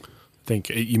year. But I think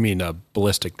you mean a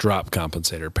ballistic drop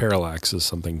compensator. Parallax is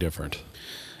something different.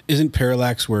 isn't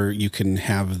parallax where you can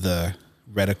have the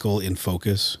reticle in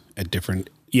focus at different?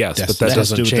 Yes, but that That has to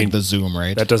doesn't do with change like the zoom,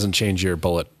 right? That doesn't change your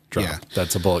bullet drop. Yeah.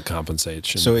 That's a bullet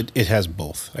compensation. So it has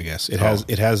both, I guess. It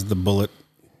has the bullet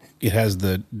it has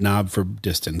the knob for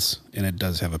distance, and it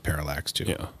does have a parallax too.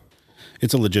 Yeah.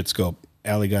 It's a legit scope.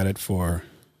 Allie got it for.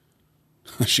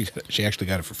 She actually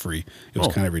got it for free. It was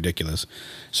kind of ridiculous.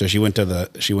 So she went to the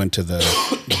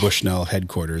Bushnell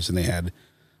headquarters, and they had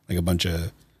like a bunch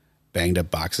of banged up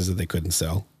boxes that they couldn't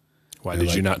sell. Why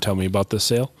did you not tell me about this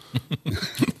sale?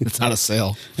 It's not a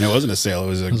sale. And it wasn't a sale.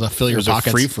 It was a fill your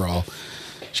pockets. free for all.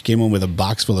 She came home with a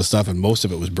box full of stuff, and most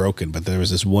of it was broken. But there was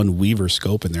this one Weaver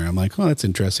scope in there. I'm like, oh, that's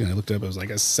interesting. I looked it up. It was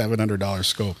like a $700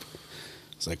 scope.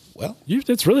 It's like, well,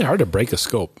 It's really hard to break a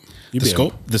scope.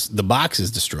 The box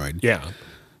is destroyed. Yeah.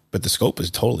 But the scope is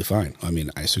totally fine. I mean,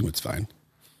 I assume it's fine.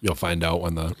 You'll find out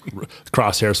when the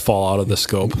crosshairs fall out of the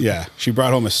scope. Yeah. She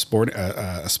brought home a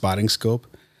spotting scope.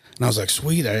 And I was like,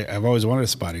 sweet, I've always wanted a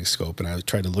spotting scope. And I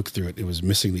tried to look through it. It was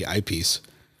missing the eyepiece.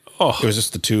 Oh. It was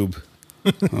just the tube.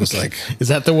 I was like, is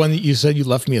that the one that you said you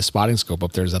left me a spotting scope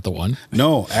up there? Is that the one?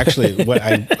 No, actually,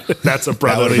 That's a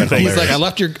brotherly thing. He's like, I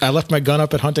left my gun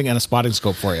up at hunting and a spotting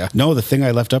scope for you. No, the thing I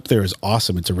left up there is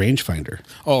awesome. It's a rangefinder.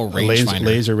 Oh, rangefinder.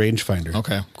 Laser rangefinder.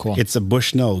 Okay, cool. It's a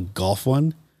Bushnell Golf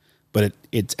one, but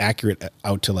it's accurate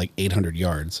out to like 800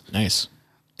 yards. Nice.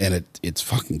 And it's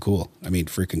fucking cool. I mean,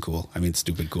 freaking cool. I mean,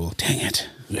 stupid cool. Dang it.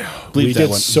 Yeah. Bleep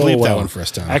that one for us,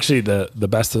 Tom. Actually, the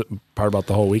best part about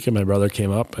the whole weekend, my brother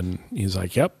came up and he's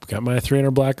like, yep, got my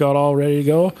 300 blackout all ready to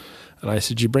go. And I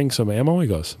said, you bring some ammo? He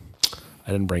goes,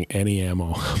 I didn't bring any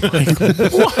ammo. I'm like,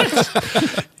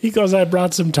 what? He goes, I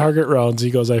brought some target rounds. He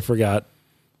goes, I forgot.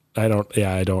 I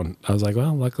don't. I was like,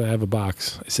 well, luckily I have a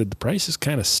box. I said, the price is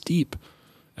kind of steep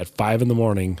at 5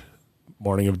 a.m,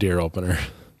 morning of deer opener.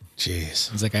 Jeez.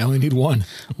 He's like, I only need one.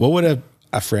 What would a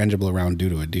frangible round do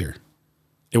to a deer?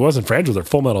 It wasn't fragile. They're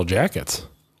full metal jackets.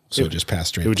 So it just passed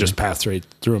straight. It would just pass straight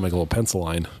through them like a little pencil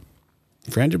line.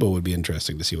 Frangible would be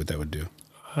interesting to see what that would do.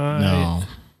 No.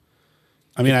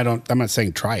 I mean, I'm not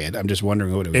saying try it. I'm just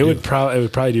wondering what it would do. It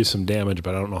would probably do some damage,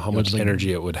 but I don't know how much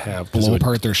energy it would have. Blow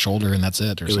apart their shoulder and that's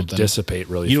it, or it something. would dissipate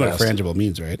really You know fast. what frangible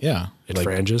means, right? Yeah. It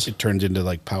franges? It turns into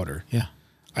like powder. Yeah.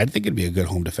 I think it'd be a good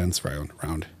home defense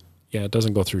round. Yeah, it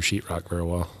doesn't go through sheetrock very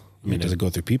well. I mean, it doesn't go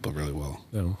through people really well.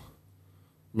 No.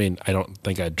 I mean, I don't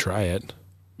think I'd try it.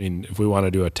 I mean, if we want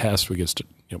to do a test, we get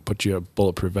to put you in a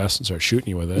bulletproof vest and start shooting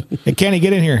you with it. Hey, Kenny,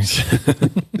 get in here.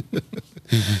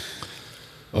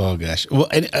 Oh gosh. Well,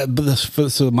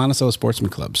 so the Monticello Sportsman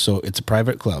Club. So it's a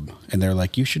private club, and they're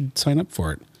like, you should sign up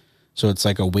for it. So it's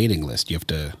like a waiting list.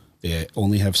 They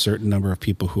only have certain number of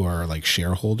people who are like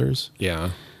shareholders.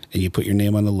 Yeah. And you put your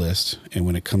name on the list, and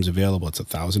when it comes available, it's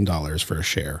 $1,000 for a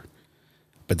share.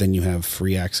 But then you have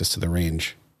free access to the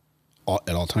range at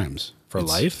all times For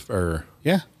life, or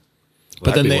yeah.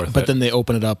 But then they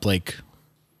open it up like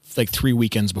 3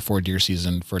 weekends before deer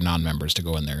season for non-members to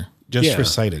go in there. Just for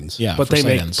sightings. Yeah, but for they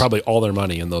sightings. make probably all their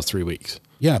money in those 3 weeks.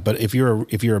 Yeah, but if you're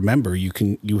a member,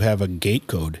 you have a gate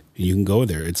code and you can go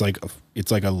there. It's like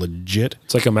a legit.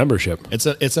 It's like a membership. It's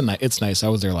nice. I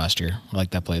was there last year. I like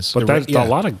that place. But a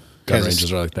lot of gun It has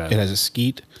ranges are like that. It has a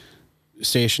skeet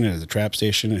station. It has a trap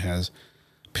station. It has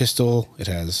pistol. It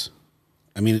has.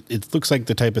 I mean, it looks like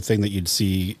the type of thing that you'd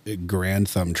see Grand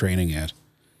Thumb training at.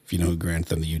 If you know who Grand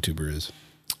Thumb the YouTuber is.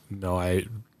 No, I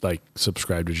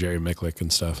subscribe to Jerry Micklick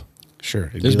and stuff.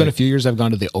 Sure. There's been a few years I've gone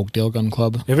to the Oakdale Gun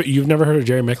Club. You've never heard of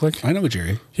Jerry Micklick? I know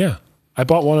Jerry. Yeah. I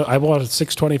bought a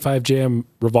 625 JM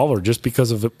revolver just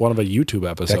because of one of a YouTube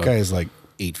episode. That guy is like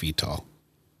 8 feet tall.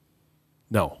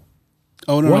 No.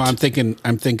 Oh no, What? no! I'm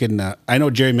thinking. I know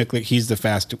Jerry Micklick. He's the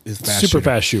fast Super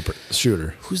fast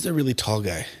shooter. Who's the really tall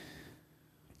guy?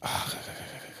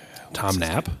 Tom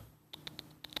Knapp?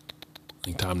 I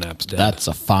think Tom Knapp's dead. That's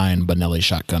a fine Benelli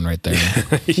shotgun right there.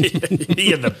 He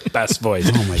had the best voice.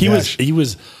 Oh my he gosh.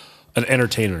 was an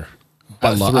entertainer.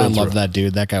 I love that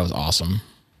dude. That guy was awesome.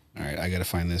 All right, I got to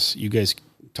find this. You guys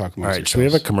talk All amongst right, should we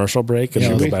have a commercial break and Yeah,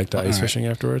 then we- go back to all ice right. fishing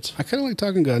afterwards? I kind of like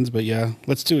talking guns, but yeah,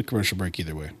 let's do a commercial break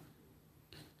either way.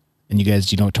 And you guys,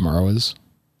 do you know what tomorrow is?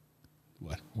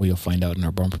 What? Well, you'll find out in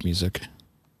our bumper music.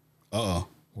 Uh-oh.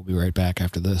 We'll be right back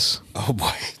after this. Oh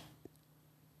boy.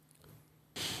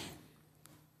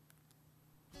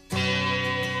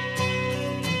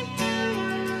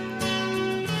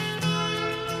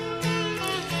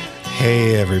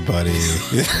 Hey everybody.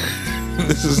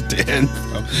 This is Dan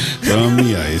from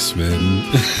the Icemen.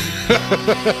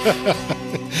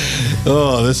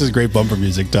 Oh, this is great bumper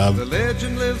music, Tom.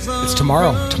 It's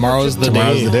tomorrow. Tomorrow's the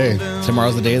day.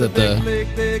 Tomorrow's the day that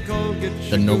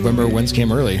the November winds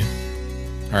came early.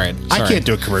 All right. Sorry. I can't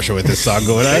do a commercial with this song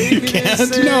going on. You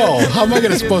can't? No. How am I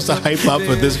supposed to hype up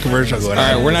with this commercial going All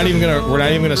on? right, we're not even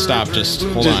gonna stop. Just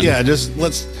hold on. Yeah, just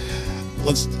let's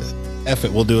F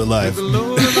it. We'll do it live.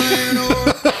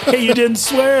 Hey, you didn't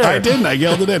swear. I didn't. I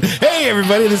yelled it in. Hey,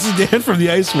 everybody. This is Dan from the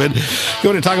ICEMEN.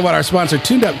 Going to talk about our sponsor,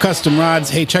 Tuned Up Custom Rods.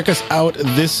 Hey, check us out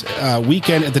this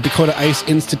weekend at the Dakota Ice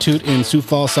Institute in Sioux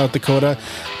Falls, South Dakota,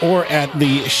 or at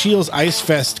the Shields Ice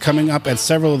Fest coming up at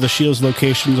several of the Shields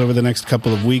locations over the next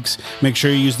couple of weeks. Make sure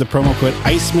you use the promo code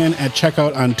ICEMEN at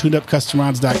checkout on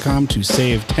tunedupcustomrods.com to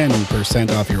save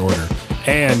 10% off your order.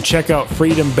 And check out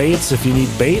Freedom Baits if you need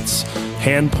baits.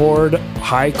 Hand-poured,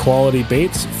 high-quality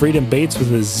baits. Freedom Baits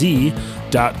with a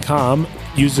Z.com.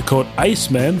 Use the code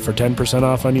ICEMEN for 10%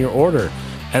 off on your order.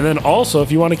 And then also,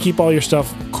 if you want to keep all your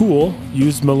stuff cool,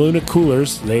 use Maluna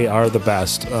coolers. They are the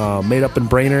best. Made up in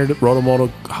Brainerd, Rotomoto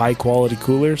high-quality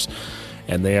coolers.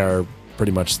 And they are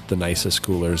pretty much the nicest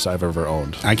coolers I've ever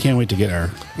owned. I can't wait to get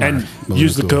our and Maluna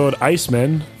use the cooler. code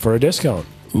ICEMEN for a discount.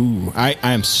 Ooh, I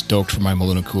am stoked for my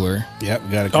Maluna cooler. Yep,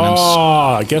 got it.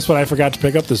 Oh, guess what I forgot to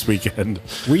pick up this weekend?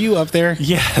 Were you up there?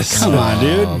 Yes. Come on,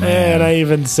 dude. Man, I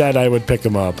even said I would pick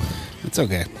them up. It's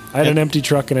okay. I had an empty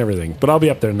truck and everything, but I'll be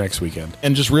up there next weekend.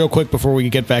 And just real quick before we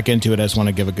get back into it, I just want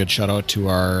to give a good shout out to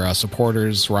our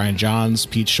supporters, Ryan Johns,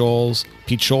 Pete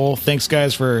Scholl. Thanks,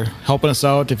 guys, for helping us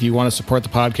out. If you want to support the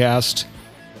podcast,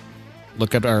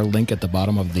 look at our link at the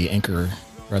bottom of the anchor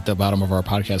or at the bottom of our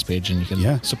podcast page, and you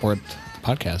can support the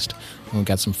podcast. And we've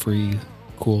got some free,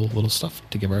 cool little stuff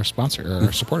to give our sponsor or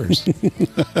our supporters.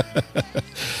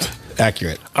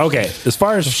 Accurate. Okay, as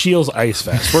far as Shields Ice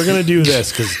Fest, we're going to do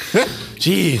this because,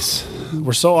 geez,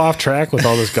 we're so off track with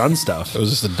all this gun stuff. It was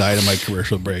just a dynamite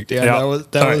commercial break. Yeah,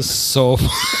 Yep. that was so.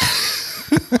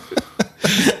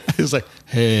 He was like,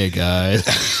 "Hey guys."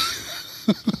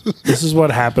 This is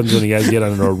what happens when you guys get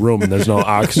into a room and there's no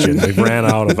oxygen. We've ran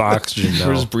out of oxygen now.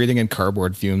 We're just breathing in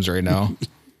cardboard fumes right now.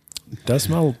 Does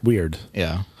smell weird.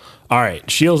 Yeah. All right,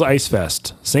 Shields Ice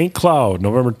Fest, St. Cloud,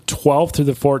 November 12th through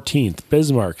the 14th,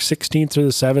 Bismarck, 16th through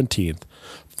the 17th,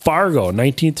 Fargo,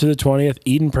 19th through the 20th,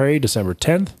 Eden Prairie, December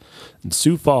 10th, and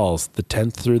Sioux Falls, the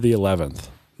 10th through the 11th.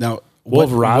 Now, We'll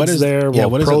have rods there. We'll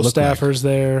have pro staffers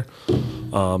there.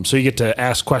 So you get to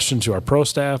ask questions to our pro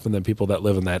staff and then people that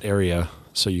live in that area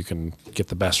so you can get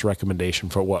the best recommendation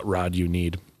for what rod you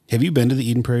need. Have you been to the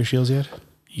Eden Prairie Shields yet?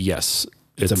 Yes.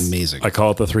 It's amazing. I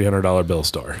call it the $300 bill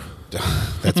store.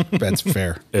 That's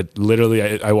fair. It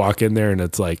literally, I walk in there and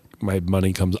it's like my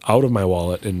money comes out of my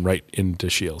wallet and right into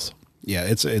Shields. Yeah,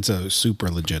 it's a super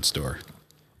legit store.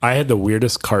 I had the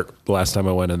weirdest cart the last time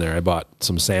I went in there. I bought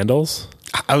some sandals.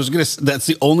 I was gonna. That's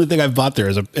the only thing I've bought there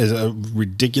is a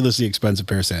ridiculously expensive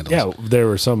pair of sandals. Yeah, there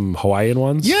were some Hawaiian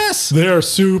ones. Yes, they're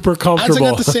super comfortable. I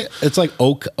got to say, it's like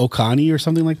Okani or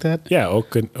something like that. Yeah,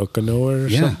 Okanoa or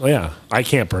something. Yeah, I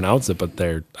can't pronounce it, but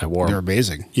I wore them. They're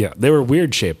amazing. Yeah, they were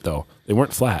weird shaped though. They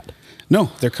weren't flat.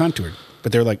 No, they're contoured,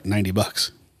 but they're like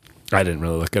 $90. I didn't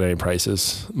really look at any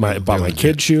prices. I bought my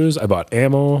kid shoes. I bought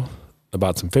ammo. I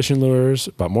bought some fishing lures.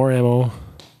 Bought more ammo.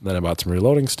 Then I bought some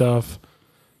reloading stuff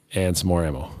and some more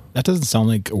ammo. That doesn't sound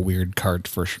like a weird cart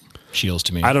for Shields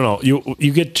to me. I don't know.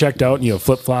 You get checked out and you have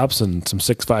flip flops and some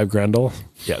 6.5 Grendel.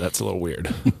 Yeah, that's a little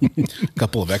weird. A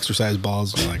couple of exercise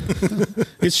balls. You're like,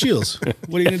 it's Shields.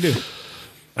 What are you gonna do?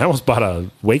 I almost bought a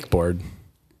wakeboard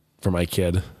for my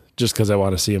kid just because I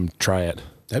want to see him try it.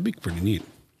 That'd be pretty neat.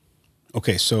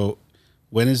 Okay, so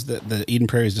when is the Eden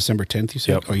Prairie is December 10th? You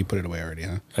said? Yep. Oh, you put it away already,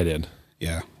 huh? I did.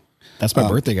 Yeah, That's my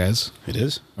birthday, guys. it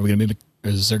is. Are we gonna be?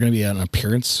 Is there going to be an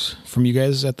appearance from you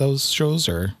guys at those shows,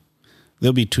 or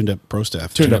They'll be tuned up pro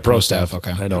staff. Tuned up pro staff.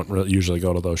 Okay. I don't usually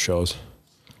go to those shows.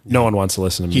 No one wants to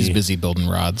listen to me. he's busy building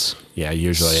rods, Yeah,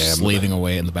 usually I am. slaving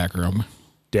away in the back room?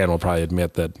 Dan will probably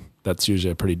admit that that's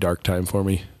usually a pretty dark time for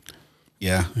me.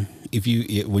 Yeah,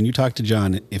 when you talk to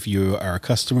John, if you are a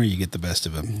customer, you get the best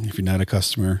of him. If you're not a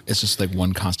customer, It's just like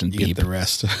one constant you beep. get the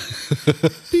rest.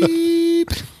 Beep.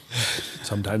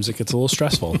 Sometimes it gets a little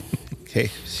stressful. Hey,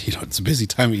 it's a busy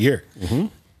time of year. Mm-hmm.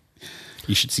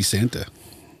 You should see Santa.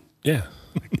 Yeah.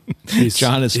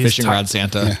 John is fishing rod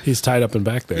Santa. He's tied up in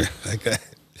back there.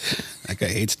 That guy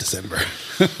hates December.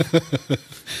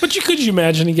 But could you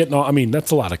imagine he getting all, I mean,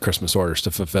 that's a lot of Christmas orders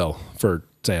to fulfill for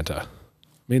Santa.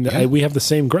 I mean, we have the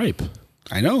same gripe.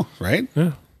 I know, right?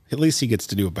 Yeah. At least he gets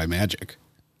to do it by magic.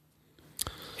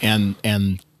 And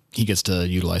he gets to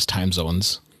utilize time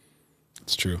zones.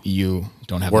 It's true. You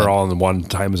don't have. We're that. all in one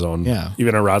time zone. Yeah.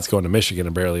 Even our rod's going to Michigan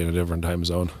and barely in a different time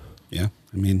zone. Yeah.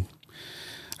 I mean,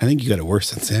 I think you got it worse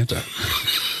than Santa.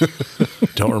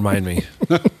 Don't remind me.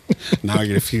 Now you're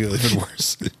going to feel even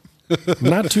worse.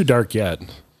 Not too dark yet.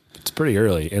 It's pretty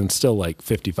early and still like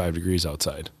 55 degrees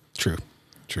outside. True.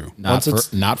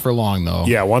 Not for long though.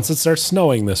 Yeah, once it starts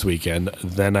snowing this weekend,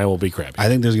 then I will be crappy. I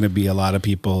think there's going to be a lot of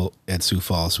people at Sioux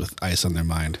Falls with ice on their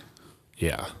mind.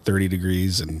 Yeah. 30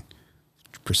 degrees and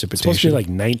precipitation. It's supposed to be like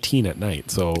 19 at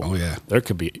night. So Oh, yeah. there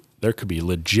could be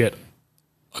legit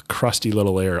a crusty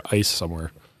little layer of ice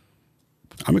somewhere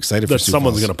I'm excited for that Sioux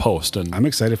someone's Falls. going to post. And I'm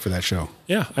excited for that show.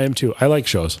 yeah, I am too. I like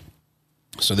shows.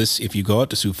 So if you go out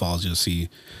to Sioux Falls, you'll see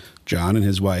John and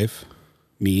his wife,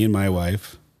 me and my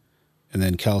wife, and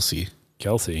then Kelsey,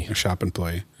 Kelsey. a shop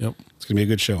employee. Yep. It's gonna be a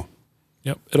good show.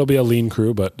 Yep. It'll be a lean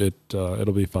crew, but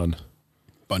it'll be fun.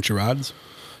 Bunch of rods.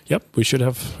 Yep. We should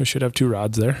have 2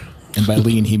 rods there. And by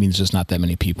lean, he means just not that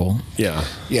many people. Yeah.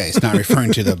 Yeah, he's not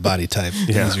referring to the body type.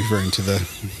 Yeah. He's referring to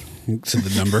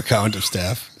the number count of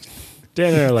staff.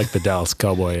 Dan and I are like the Dallas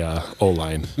Cowboy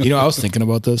O-line. You know, I was thinking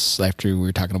about this after we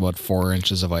were talking about 4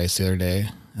 inches of ice the other day.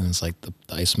 And it's like the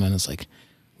ICEMEN. It's like,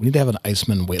 we need to have an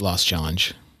ICEMEN weight loss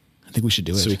challenge. I think we should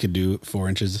do it. So we could do 4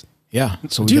 inches. Yeah.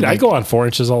 So we Dude, could, I go on 4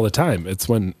 inches all the time. It's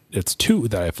when it's 2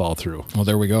 that I fall through. Well,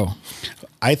 there we go.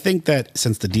 I think that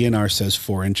since the DNR says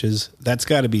 4 inches, that's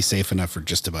got to be safe enough for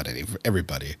just about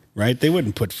everybody, right? They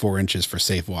wouldn't put 4 inches for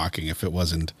safe walking if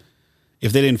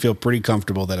they didn't feel pretty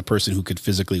comfortable that a person who could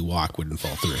physically walk wouldn't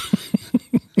fall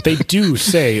through. They do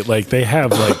say, like, they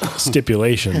have, like,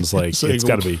 stipulations. Like, So it's you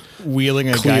got to be. wheeling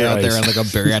a clear guy out there ice. on like a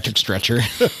bariatric stretcher.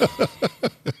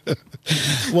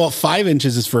 Well, 5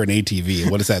 inches is for an ATV.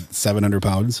 What is that, 700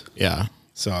 pounds? Yeah.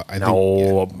 So I think.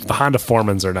 No, the Honda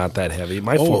Foremans are not that heavy.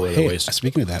 My Oh, four-wheeler hey, weighs.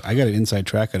 speaking of that, I got an inside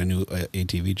track on a new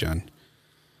ATV, John.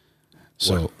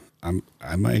 So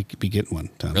I might be getting one,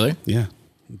 Tom. Really? Yeah.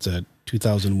 It's a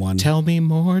 2001. Tell me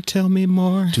more. Tell me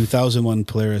more. 2001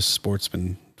 Polaris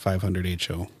Sportsman 500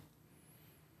 HO.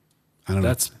 I don't know.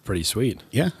 That's pretty sweet.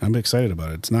 Yeah, I'm excited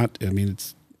about it. It's not. I mean,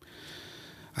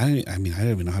 I don't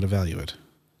even know how to value it.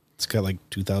 It's got like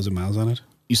 2,000 miles on it.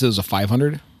 You said it was a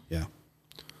 500? Yeah.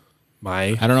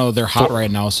 I don't know. They're hot right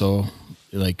now, so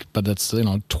like, but that's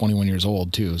 21 years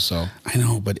old too. So I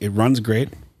know, but it runs great.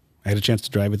 I had a chance to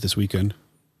drive it this weekend.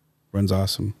 Runs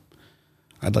awesome.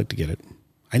 I'd like to get it.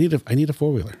 I need a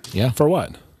 4-wheeler. yeah, For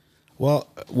what? Well,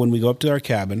 when we go up to our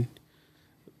cabin,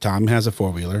 Tom has a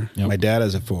 4-wheeler. Yep. My dad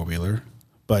has a 4-wheeler,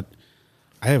 but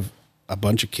I have a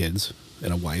bunch of kids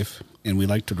and a wife, and we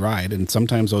like to ride. And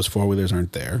sometimes those 4-wheelers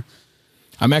aren't there.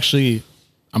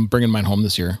 I'm bringing mine home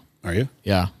this year. Are you?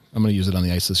 Yeah, I'm going to use it on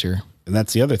the ice this year. And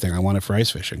that's the other thing. I want it for ice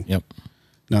fishing. Yep,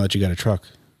 Now that you got a truck,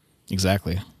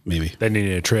 exactly. maybe They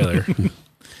need a trailer. you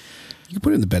can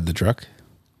put it in the bed of the truck.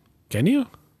 Can you?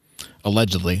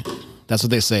 Allegedly, that's what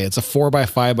they say. It's a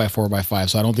 4x5 by 4x5,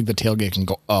 so I don't think the tailgate can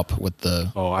go up with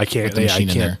the. Oh, I can't. With the I machine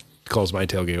in there. can't close my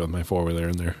tailgate with my 4-wheeler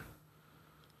in there.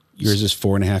 Yours is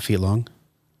 4.5 feet long.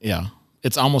 Yeah,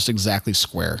 it's almost exactly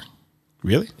square.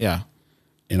 Really? Yeah,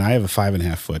 And I have a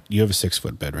 5.5 foot. You have a 6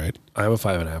 foot bed, right? I have a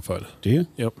 5.5 foot. Do you?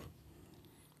 Yep.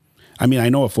 I mean, I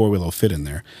know a 4-wheeler will fit in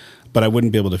there, but I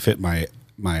wouldn't be able to fit my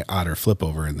Otter flip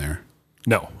over in there.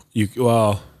 No. You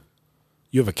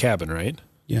have a cabin, right?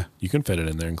 Yeah. You can fit it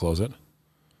in there and close it.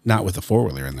 Not with a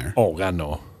 4-wheeler in there. Oh God,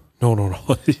 no. No.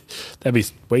 That'd be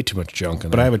way too much junk in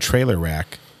But there. I have a trailer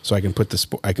rack, so I can put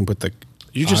the.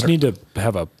 You just Otter- need to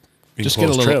have a just get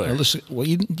a enclosed little. trailer. Well,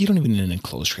 you don't even need an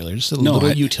enclosed trailer. Just a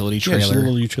little utility Yeah, just a trailer.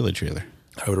 little utility trailer.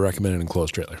 I would recommend an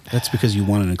enclosed trailer. That's because you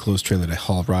want an enclosed trailer to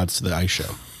haul rods to the ice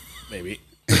show. Maybe.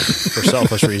 For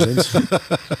selfish reasons.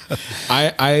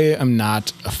 I am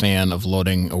not a fan of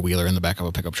loading a wheeler in the back of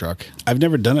a pickup truck. I've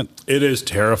never done it. It is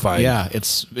terrifying. Yeah,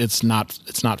 it's not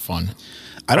fun.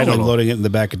 I don't don't like know. loading it in the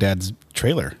back of Dad's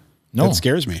trailer. No, That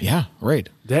scares me. Yeah, right.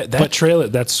 That trailer,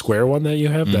 that square one that you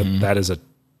have, that is a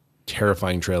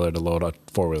terrifying trailer to load a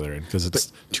 4-wheeler in because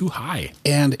it's too high.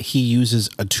 And he uses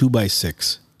a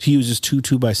 2x6. He uses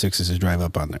 2x6s to drive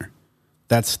up on there.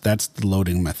 That's the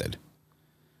loading method.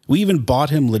 We even bought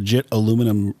him legit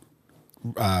aluminum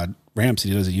ramps,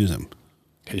 and he doesn't use them.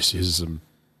 He just uses some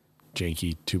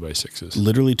janky 2x6s.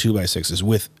 Literally 2x6s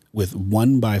with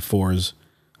 1x4s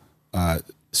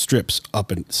strips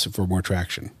up and for more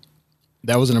traction.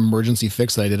 That was an emergency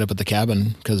fix that I did up at the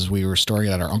cabin because we were storing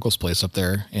it at our uncle's place up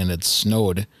there, and it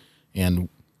snowed, and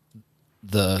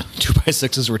the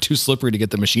 2x6s were too slippery to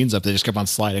get the machines up. They just kept on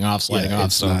sliding off.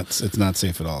 It's not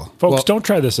safe at all. Folks, Well- don't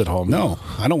try this at home. No,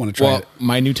 I don't want to try Well, it.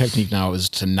 my new technique now is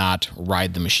to not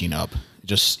ride the machine up.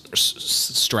 Just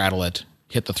straddle it,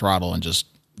 hit the throttle, and just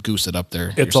goose it up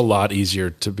there. It's a lot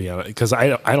easier to be honest because I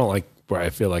don't like where I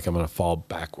feel like I'm going to fall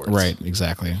backwards. Right,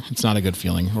 exactly. It's not a good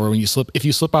feeling. Or when you slip, if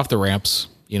you slip off the ramps,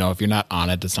 if you're not on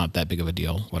it, it's not that big of a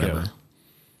deal. Whatever.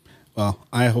 Yeah. Well,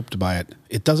 I hope to buy it.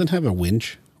 It doesn't have a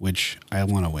winch, which I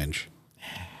want a winch.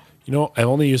 I've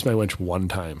only used my winch one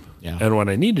time. Yeah. And when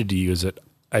I needed to use it,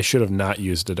 I should have not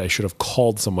used it. I should have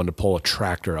called someone to pull a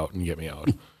tractor out and get me out.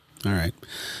 All right.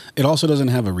 It also doesn't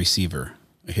have a receiver,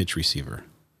 a hitch receiver.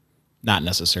 Not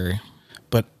necessary.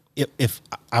 But if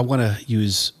I want to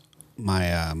use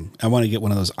my, I want to get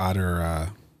one of those Otter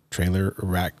trailer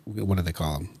rack. What do they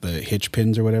call them? The hitch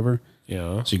pins or whatever.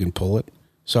 Yeah. So you can pull it.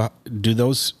 So do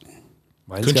those?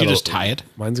 Couldn't you just tie it?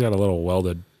 Mine's got a little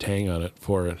welded tang on it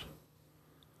for it.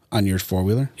 On your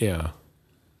 4-wheeler? Yeah.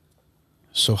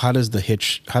 So how does the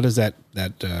hitch? How does that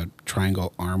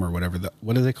triangle arm or whatever?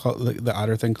 What do they call the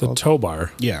Otter thing The called? tow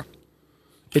bar. Yeah.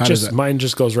 Mine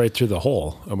just goes right through the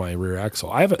hole of my rear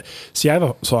axle. I have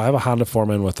a Honda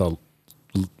Foreman with a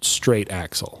straight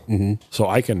axle, so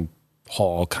I can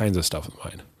haul all kinds of stuff with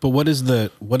mine. But what does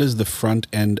the front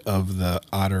end of the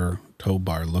Otter tow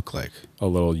bar look like? A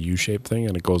little U-shaped thing,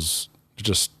 and it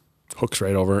just hooks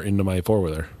right over into my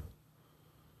 4-wheeler.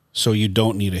 So you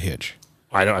don't need a hitch.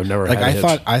 I've never had a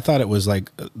hitch. I thought it was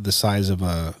like the size of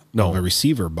a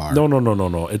receiver bar.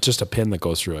 No. It's just a pin that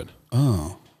goes through it.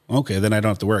 Oh, okay. Then I don't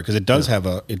have to worry because it does have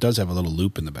a little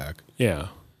loop in the back. Yeah.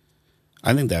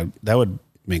 I think that would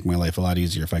make my life a lot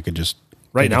easier if I could just.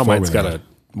 Right now, mine's got a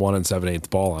 1 7/8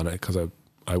 ball on it because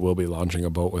I will be launching a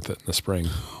boat with it in the spring.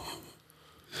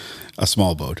 A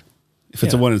small boat. If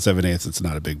it's a 1 7/8, it's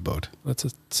not a big boat. That's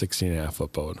a 16.5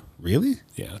 foot boat. Really?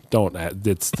 Yeah. Don't add.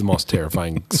 It's the most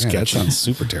terrifying Yeah, that sketch. sounds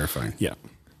super terrifying. Yeah.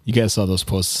 You guys saw those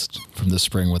posts from this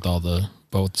spring with all the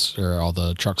boats or all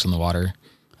the trucks in the water.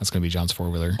 That's going to be John's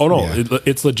 4-wheeler. Oh, no. Yeah.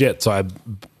 It's legit. So I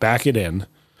back it in,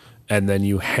 and then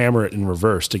you hammer it in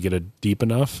reverse to get it deep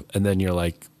enough. And then you're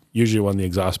like, usually when the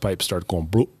exhaust pipes start going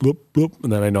bloop, bloop, bloop,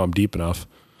 and then I know I'm deep enough,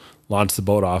 launch the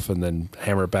boat off, and then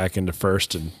hammer it back into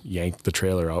first and yank the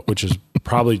trailer out, which is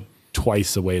probably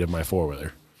twice the weight of my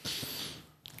 4-wheeler.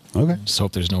 Okay. Just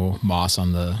hope there's no moss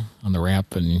on the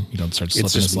ramp and you don't start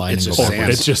slipping and sliding. it's and just go sand.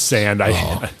 backwards. It's just sand.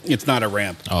 It's not a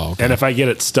ramp. Oh, okay. And if I get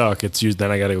it stuck,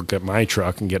 then I got to go get my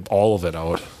truck and get all of it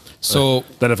out. So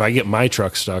Then if I get my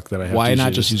truck stuck, then I have to why not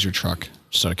usually just use your truck?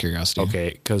 Just out of curiosity. Okay,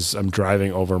 because I'm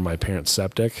driving over my parents'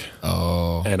 septic.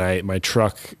 Oh. And my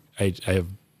truck, I have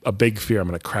a big fear I'm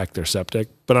going to crack their septic,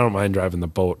 but I don't mind driving the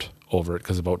boat over it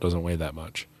because the boat doesn't weigh that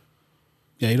much.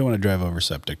 Yeah, you don't want to drive over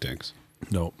septic tanks.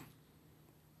 No.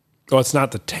 Oh, it's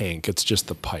not the tank; it's just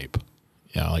the pipe.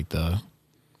 Yeah, like the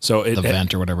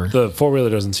vent or whatever. The 4-wheeler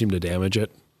doesn't seem to damage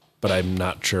it, but I'm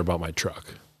not sure about my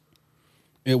truck.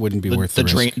 It wouldn't be worth the the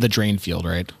drain risk. the drain field,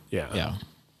 right? Yeah. Yeah.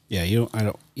 Yeah,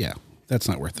 yeah, that's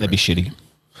not worth it. That'd be shitty.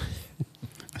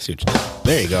 I see what you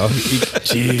There you go.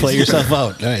 You play yourself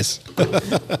out. Nice.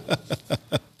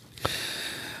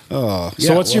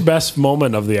 So what's your best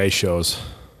moment of the ice shows?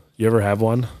 You ever have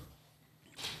one?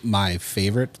 My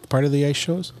favorite part of the ice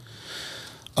shows?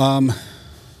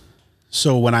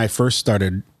 So when I first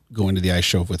started going to the ice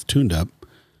show with Tuned Up,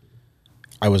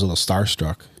 I was a little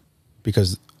starstruck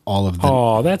because all of the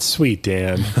Oh, that's sweet,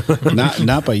 Dan.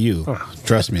 not by you.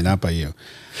 Trust me, not by you.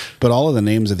 But all of the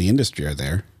names of the industry are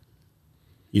there.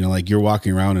 You know, like you're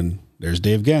walking around and there's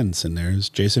Dave Gens and there's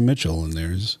Jason Mitchell and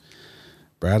there's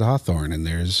Brad Hawthorne and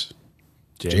there's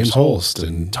James Holst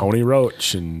and Tony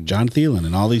Roach and John Thielen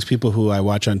and all these people who I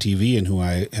watch on TV and who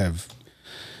I have,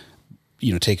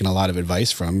 taken a lot of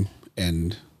advice from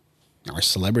and are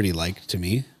celebrity-like to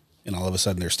me. And all of a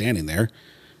sudden they're standing there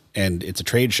and it's a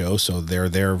trade show. So they're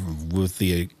there with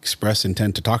the express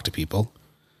intent to talk to people.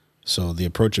 So the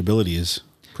approachability is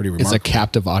pretty remarkable. It's a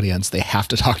captive audience. They have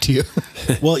to talk to you.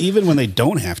 Well, even when they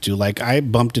don't have to, like I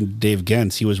bumped into Dave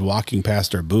Gens. He was walking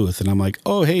past our booth and I'm like,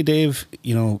 oh, hey, Dave,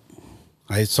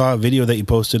 I saw a video that you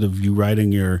posted of you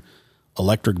riding your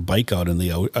electric bike out in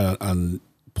the on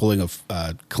pulling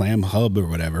a clam hub or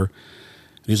whatever.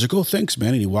 And he's like, "Oh, thanks,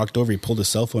 man." And he walked over, he pulled his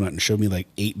cell phone out and showed me like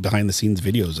 8 behind the scenes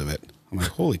videos of it. I'm like,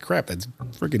 "Holy crap, that's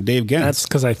freaking Dave Gens." That's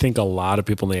because I think a lot of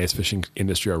people in the ice fishing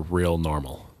industry are real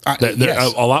normal. They're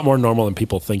yes. a lot more normal than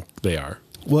people think they are.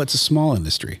 Well, it's a small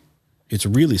industry. It's a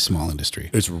really small industry.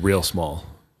 It's real small.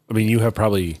 I mean, you have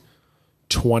probably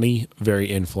 20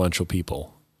 very influential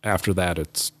people. After that,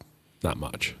 it's not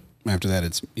much. After that,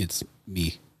 it's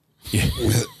me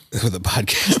with a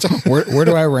podcast. Where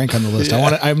do I rank on the list?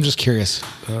 I'm just curious.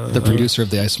 The producer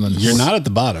of the ICEMEN. You're not at the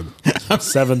bottom.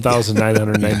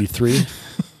 7,993.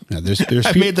 No, there's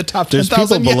I made the top there's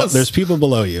 10,000. people Yes. There's people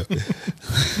below you.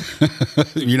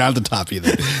 You're not at the top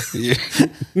either.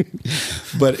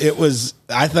 But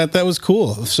I thought that was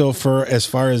cool. So for as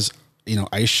far as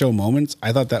ice show moments,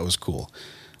 I thought that was cool.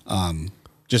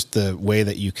 Just the way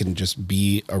that you can just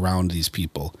be around these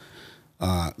people.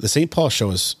 The St. Paul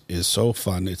show is so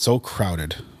fun. It's so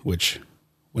crowded, which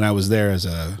when I was there as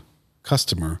a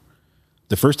customer,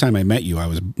 the first time I met you, I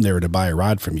was there to buy a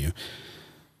rod from you.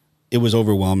 It was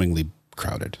overwhelmingly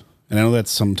crowded. And I know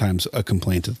that's sometimes a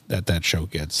complaint that show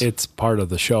gets. It's part of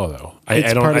the show, though. I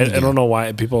don't know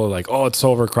why people are like, oh, it's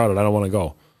so overcrowded. I don't want to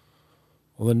go.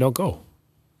 Well, then don't go.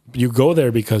 You go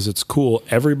there because it's cool.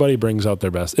 Everybody brings out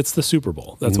their best. It's the Super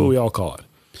Bowl. That's what we all call it.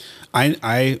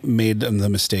 I made the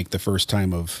mistake the first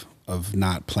time of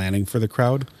not planning for the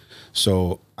crowd.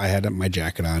 So I had my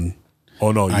jacket on.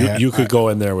 Oh, no. You could go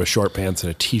in there with short pants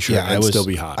and a T-shirt and still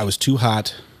be hot. I was too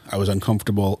hot. I was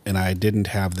uncomfortable, and I didn't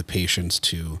have the patience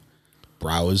to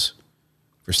browse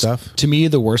for stuff. To me,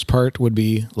 the worst part would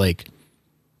be like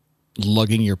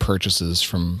lugging your purchases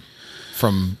from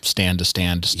stand to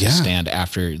stand to stand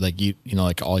after, like you know,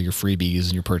 like all your freebies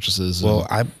and your purchases. Well,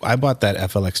 I bought that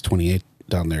FLX 28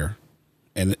 down there,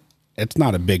 and that's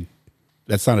not a big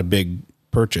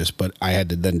purchase, but I had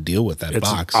to then deal with that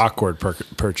box. It's an awkward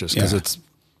purchase because it's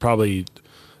probably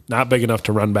not big enough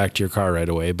to run back to your car right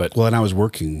away. But and I was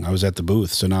working. I was at the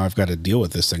booth, so now I've got to deal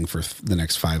with this thing for the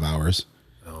next 5 hours.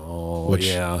 Oh, which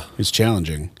yeah, is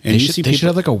challenging. And they should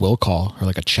have like a will call or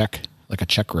like a check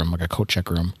room, like a coat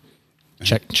check room.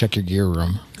 Check your gear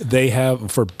room. They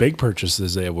have, for big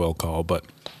purchases, they have will call, but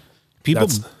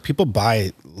people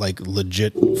buy like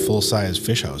legit full size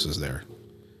fish houses there.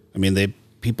 I mean,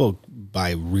 people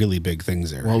buy really big things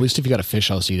there. Well, at least if you got a fish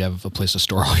house, you'd have a place to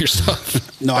store all your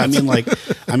stuff. No, I mean like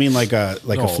a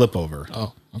flip over.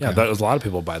 Oh, okay. Yeah, a lot of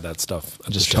people buy that stuff.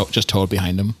 Just tow it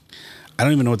behind them. I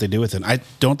don't even know what they do with it.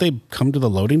 Don't they come to the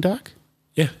loading dock?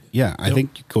 Yeah. Yeah, I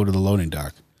think you go to the loading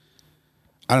dock.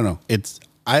 I don't know.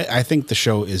 I think the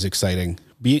show is exciting.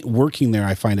 Working there,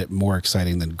 I find it more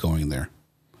exciting than going there.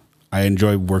 I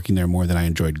enjoy working there more than I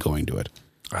enjoyed going to it.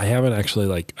 I haven't actually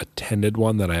like attended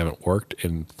one that I haven't worked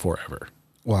in forever.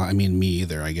 Well, I mean, me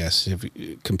either, I guess,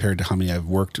 compared to how many I've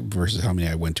worked versus how many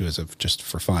I went to as of just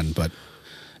for fun. But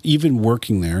even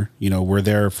working there, you know, we're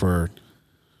there for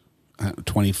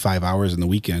 25 hours in the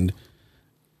weekend.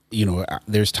 You know,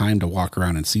 there's time to walk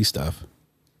around and see stuff.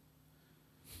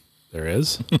 There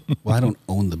is? Well, I don't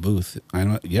own the booth.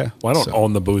 Well, I don't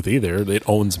own the booth either. It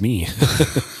owns me.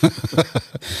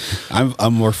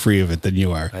 I'm more free of it than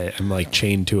you are. I'm like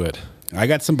chained to it. I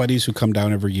got some buddies who come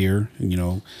down every year, and, you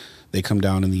know, they come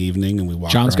down in the evening and we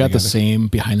walk John's got together. the same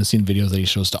behind the scene videos that he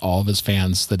shows to all of his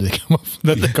fans that they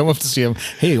come up to see him.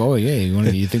 Hey,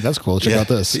 you think that's cool? Check out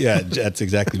this. Yeah, that's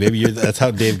exactly. That's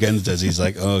how Dave Gens does. He's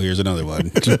like, oh, here's another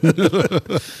one.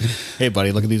 Hey,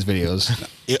 buddy, look at these videos.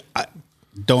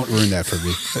 Don't ruin that for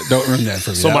me. Don't ruin that for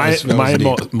me. So my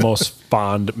most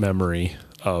fond memory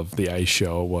of the ice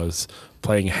show was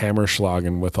playing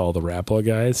Hammerschlagen with all the Rapala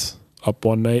guys up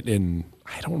one night in,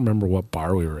 I don't remember what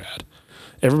bar we were at.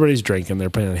 Everybody's drinking. They're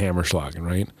playing Hammerschlagen,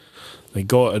 right? They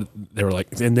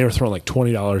were throwing like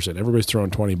 $20 in. Everybody's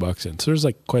throwing $20 in. So there's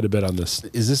like quite a bit on this.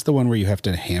 Is this the one where you have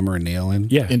to hammer a nail in?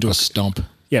 Yeah. Into a stump.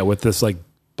 Yeah, with this like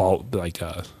ball,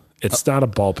 it's not a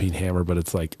ball peen hammer, but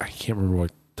it's like, I can't remember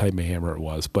what type of hammer it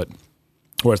was, but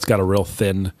where it's got a real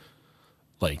thin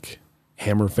like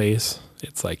hammer face.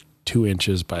 It's like 2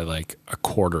 inches by like a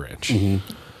 1/4 inch.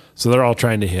 Mm-hmm. So they're all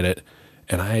trying to hit it.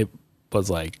 And I was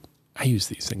like, I use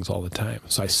these things all the time.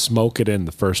 So I smoke it in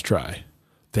the first try.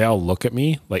 They all look at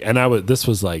me like, and this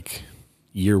was like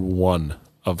year 1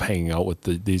 of hanging out with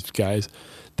these guys.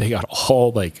 They got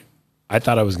all like, I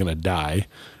thought I was going to die.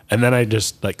 And then I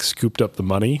just like scooped up the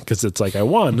money because it's like I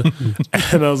won,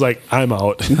 and I was like, I'm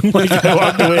out. Like I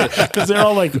walked away because they're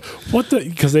all like, "What the?"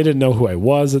 Because they didn't know who I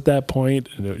was at that point,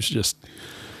 and it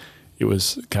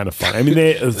was kind of fun. I mean,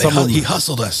 he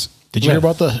hustled us. Did you hear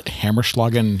about the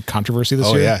Hammerschlagen controversy this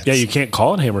year? Yeah, yeah. You can't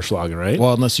call it Hammerschlagen, right?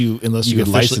 Well, unless you you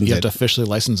have to officially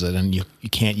license it, and you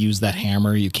can't use that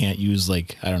hammer. You can't use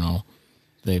like, I don't know.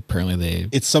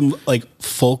 It's some like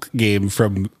folk game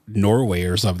from Norway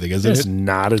or something, isn't it? It's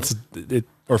not.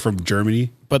 Or from Germany.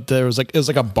 But it was like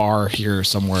a bar here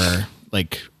somewhere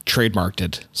like trademarked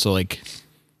it. So like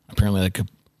apparently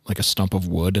like a stump of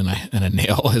wood and a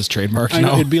nail is trademarked. I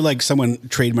know, it'd be like someone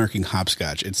trademarking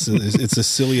hopscotch. It's the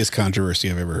silliest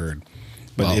controversy I've ever heard,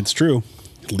 but it's true.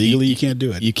 Legally, you can't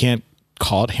do it. You can't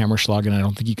call it Hammerschlagen. I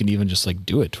don't think you can even just like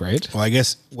do it, right? Well, I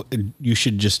guess you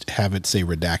should just have it say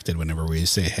redacted whenever we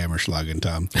say Hammerschlagen,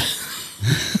 Tom.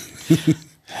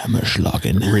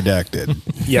 Hammerschlagen. Redacted.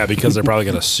 Yeah, because they're probably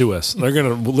going to sue us. They're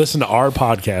going to listen to our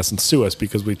podcast and sue us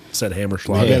because we said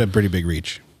Hammerschlagen. We got a pretty big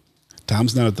reach.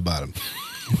 Tom's not at the bottom.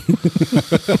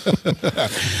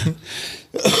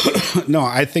 No,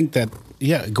 I think that,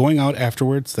 going out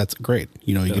afterwards, that's great.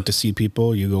 You know, you get to see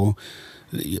people. You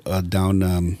go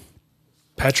down...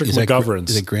 Patrick McGovern's.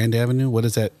 Is it Grand Avenue? What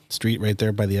is that street right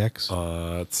there by the X?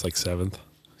 It's like 7th.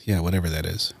 Yeah, whatever that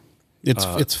is.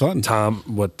 It's fun. Tom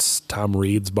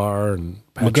Reed's bar and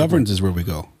Patrick McGovern's is where we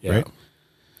go, right?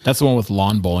 That's the one with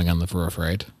lawn bowling on the roof,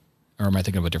 right? Or am I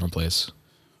thinking of a different place?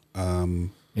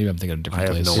 Maybe I'm thinking of a different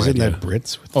I have place. no Isn't idea. that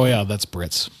Brits? Oh yeah, that's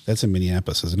Brits. That's in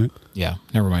Minneapolis, isn't it? Yeah,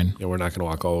 never mind. Yeah, we're not going to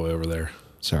walk all the way over there.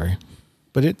 Sorry.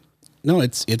 But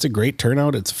it's a great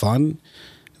turnout. It's fun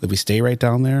that we stay right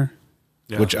down there,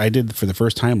 Yeah. which I did for the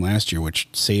first time last year, which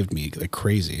saved me like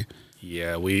crazy.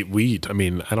 Yeah, I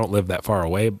mean, I don't live that far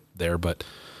away there, but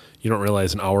you don't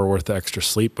realize an hour worth of extra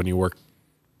sleep when you work,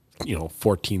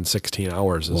 14, 16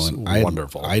 hours is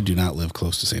wonderful. I do not live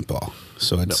close to St. Paul,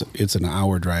 so it's an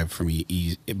hour drive for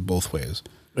me both ways.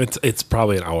 It's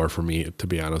probably an hour for me, to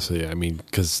be honest with you. I mean,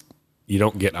 because you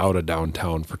don't get out of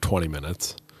downtown for 20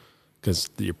 minutes because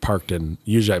you're parked in.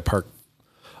 Usually, I park.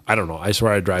 I don't know. I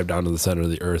swear I drive down to the center of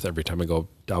the earth every time I go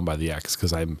down by the X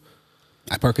because I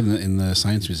park in the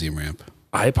Science Museum ramp.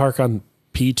 I park on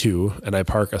P2 and I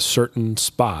park a certain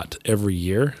spot every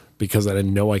year because I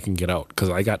didn't know I can get out because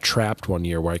I got trapped one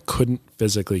year where I couldn't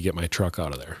physically get my truck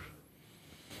out of there.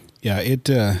 Yeah, it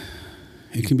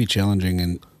can be challenging,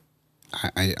 and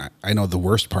I know the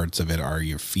worst parts of it are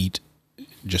your feet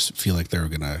just feel like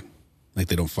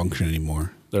they don't function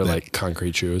anymore. They're like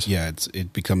concrete shoes. Yeah,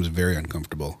 it becomes very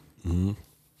uncomfortable. Mm-hmm.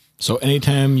 So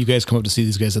anytime you guys come up to see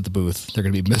these guys at the booth, they're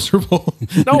going to be miserable.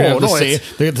 No,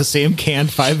 they have the same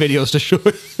canned 5 videos to show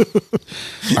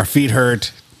you. Our feet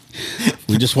hurt.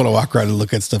 We just want to walk around and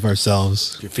look at stuff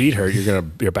ourselves. If your feet hurt,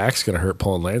 your back's gonna hurt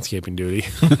pulling landscaping duty.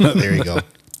 There you go.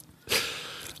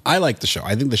 I like the show.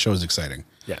 I think the show is exciting.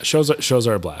 Yeah, shows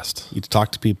are a blast. You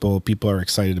talk to people. People are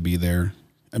excited to be there.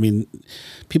 I mean,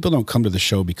 people don't come to the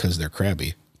show because they're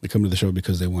crabby. They come to the show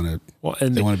because they want to. Well,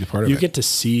 and they want to be part of it. You get to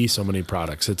see so many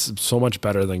products. It's so much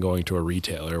better than going to a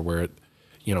retailer where,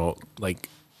 like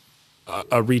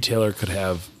a retailer could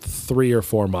have 3 or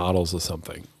 4 models of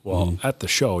something. Well, at the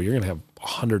show, you're going to have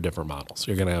 100 different models.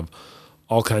 You're going to have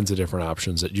all kinds of different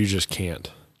options that you just can't.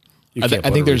 I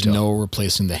think there's no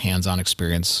replacing the hands-on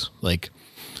experience.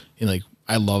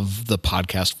 I love the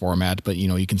podcast format, but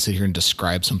you can sit here and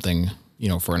describe something,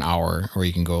 for an hour, or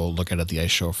you can go look at the ice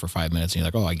show for 5 minutes and you're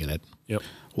like, oh, I get it. Yep.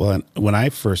 Well, when I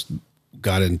first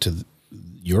got into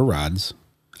your rods,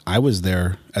 I was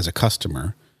there as a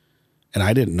customer and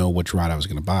I didn't know which rod I was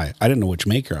going to buy. I didn't know which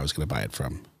maker I was going to buy it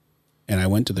from. And I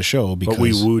went to the show because... But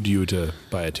we wooed you to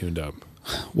buy a tuned up.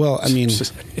 Well, I mean,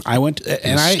 I went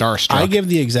and I give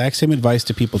the exact same advice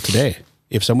to people today.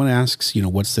 If someone asks,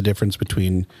 what's the difference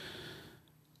between,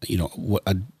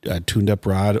 a tuned up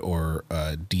rod or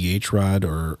a DH rod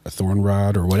or a thorn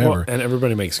rod or whatever. Well, and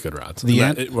everybody makes good rods.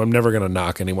 I'm never going to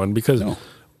knock anyone because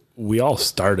we all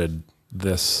started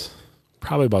this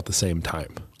probably about the same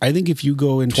time. I think if you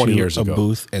go into 20 years a ago.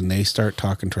 booth and they start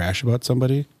talking trash about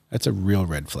somebody, that's a real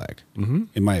red flag, in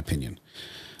my opinion.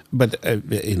 But,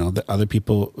 the other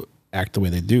people act the way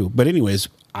they do. But anyways,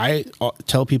 I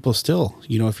tell people still,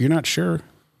 if you're not sure,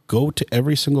 go to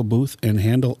every single booth and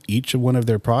handle each one of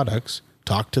their products.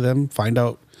 Talk to them, find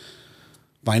out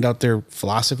their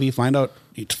philosophy,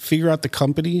 figure out the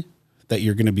company that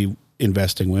you're going to be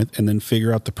investing with, and then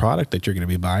figure out the product that you're going to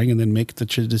be buying, and then make the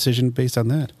decision based on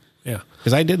that. Yeah.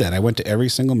 Because I did that. I went to every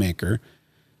single maker,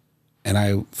 and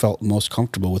I felt most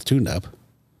comfortable with tuned up,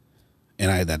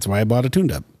 and that's why I bought a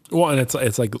tuned up. Well, and it's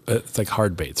like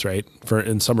hard baits, right?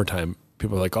 In summertime,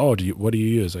 people are like, "Oh, what do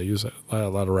you use?" I use a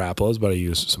lot of Rappalas, but I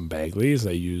use some Bagleys,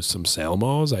 I use some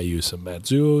Salmos, I use some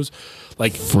Matsus,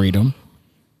 like Freedom.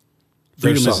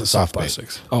 Freedom is a soft bait.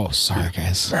 plastics. Oh, sorry,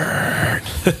 guys. Burn. I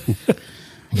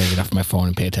gotta get off my phone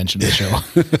and pay attention to the show.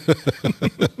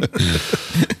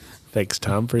 Thanks,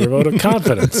 Tom, for your vote of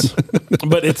confidence.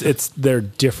 But they're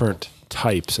different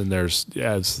types, and there's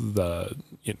as the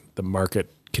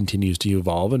market continues to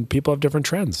evolve, and people have different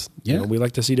trends. Yeah, we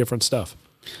like to see different stuff.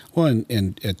 Well,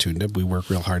 and at Tuned Up, we work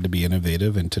real hard to be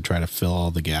innovative and to try to fill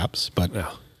all the gaps. But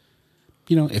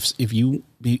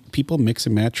people mix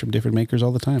and match from different makers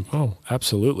all the time. Oh,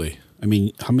 absolutely. I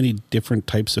mean, how many different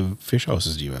types of fish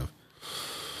houses do you have?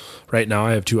 Right now,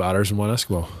 I have 2 otters and 1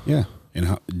 Eskimo. Yeah,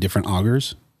 and different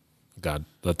augers. God,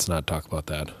 let's not talk about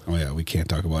that. Oh yeah, we can't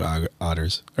talk about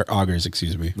augers.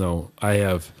 Excuse me. No, I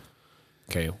have.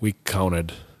 Okay, we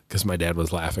counted because my dad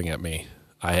was laughing at me.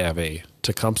 I have a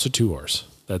Tecumseh 2-horse.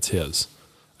 That's his.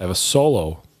 I have a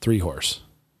Solo 3-horse.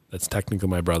 That's technically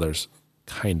my brother's,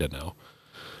 kind of now.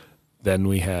 Then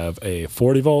we have a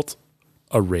 40 volt,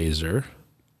 a Razor,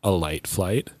 a Light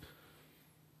Flight,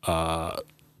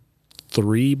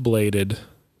 3-bladed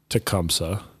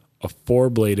Tecumseh, a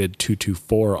 4-bladed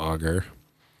 224 auger,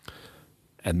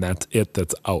 and that's it.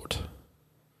 That's out.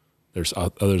 There's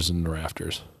others in the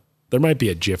rafters. There might be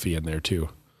a Jiffy in there too.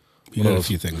 You got a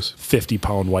few things.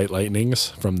 50-pound White Lightnings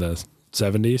from the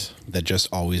 70s. That just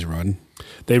always run.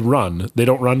 They run. They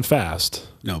don't run fast.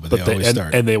 No, but they always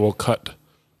start. And they will cut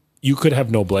you could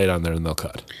have no blade on there and they'll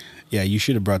cut. Yeah, you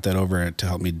should have brought that over to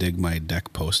help me dig my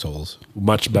deck post holes.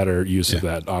 Much better use of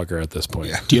that auger at this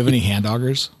point. Do you have any hand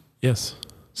augers? Yes.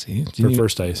 See, For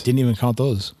first ice. Didn't even count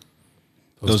those.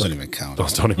 Those don't even count.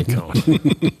 Those don't even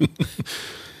count.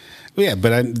 Yeah,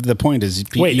 but the point is...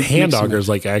 Wait, hand augers,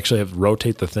 like I actually have to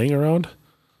rotate the thing around?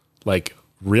 Like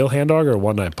real hand auger or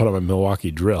one I put on my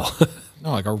Milwaukee drill?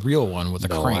 No, like a real one with a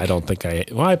crank. I don't think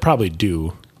I probably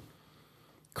do.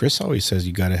 Chris always says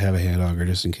you got to have a hand auger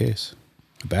just in case.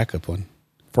 A backup one.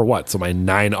 For what? So my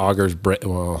 9 augers break.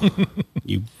 Well,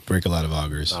 You break a lot of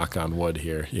augers. knock on wood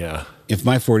here. Yeah. If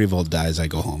my 40 volt dies, I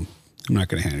go home. I'm not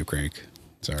going to hand a crank.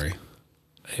 Sorry.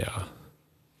 Yeah.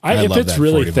 I if love it's that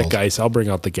really 40 thick volt. ice, I'll bring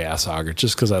out the gas auger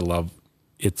just because I love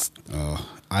it's. Oh,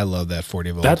 I love that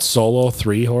 40 volt. That Solo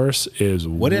 3 horse is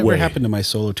Whatever happened to my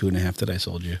Solo 2.5 that I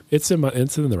sold you? It's in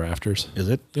the rafters. Is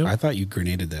it? Yep. I thought you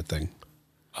grenaded that thing.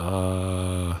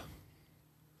 I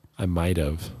might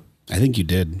have. I think you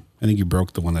did. I think you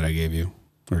broke the one that I gave you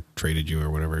or traded you or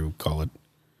whatever you would call it.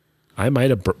 I might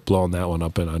have blown that one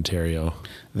up in Ontario.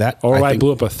 Or I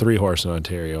blew up a 3 horse in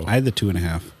Ontario. I had the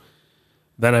 2.5.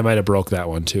 Then I might have broke that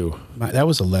one too. That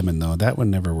was a lemon though. That one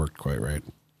never worked quite right.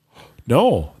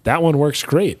 No, that one works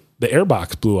great. The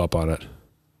airbox blew up on it.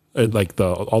 Like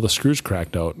all the screws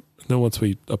cracked out. And then once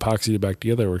we epoxied it back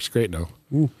together, it works great now.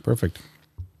 Perfect.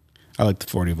 I like the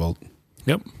 40 volt.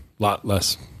 Yep. A lot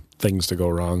less things to go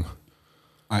wrong.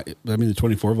 I mean, the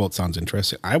 24 volt sounds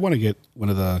interesting. I want to get one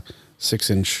of the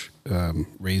 6-inch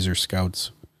Razor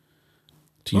Scouts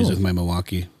to use with my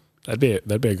Milwaukee. That'd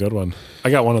be a good one.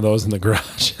 I got one of those in the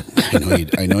garage.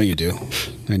 I know you do.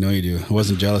 I know you do. I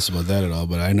wasn't jealous about that at all,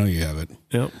 but I know you have it.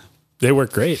 Yep. They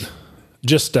work great.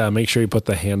 Just make sure you put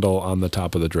the handle on the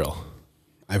top of the drill.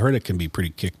 I've heard it can be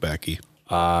pretty kickbacky.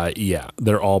 Yeah,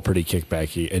 they're all pretty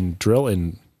kickbacky. And drill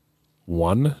in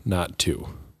 1, not 2.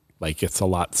 Like it's a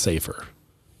lot safer.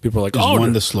 People are like, Is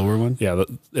one the slower one? Yeah,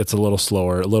 it's a little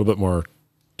slower, a little bit more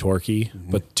torquey.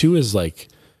 But 2 is like,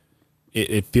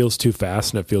 it feels too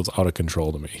fast and it feels out of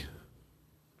control to me.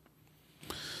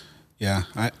 Yeah,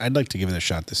 I'd like to give it a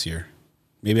shot this year.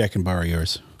 Maybe I can borrow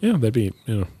yours. Yeah, that'd be,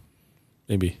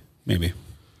 maybe. Maybe.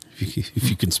 If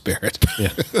you can spare it.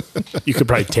 Yeah. You could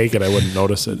probably take it. I wouldn't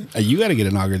notice it. You got to get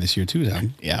an auger this year too,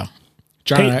 Tom. Yeah.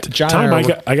 Tom,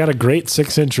 I got a great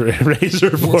 6-inch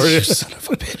razor for you. Son of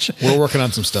a bitch. We're working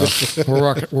on some stuff. We're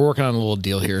working on a little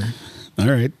deal here. All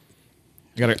right.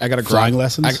 I got a Flying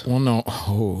lessons? No.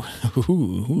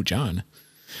 Oh, John.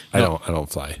 I don't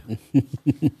fly.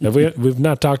 We've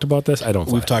not talked about this? I don't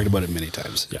fly. We've talked about it many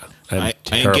times. Yeah. I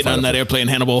ain't getting on that airplane,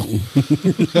 Hannibal.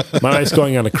 My wife's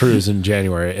going on a cruise in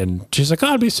January, and she's like, "Oh,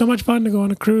 it'd be so much fun to go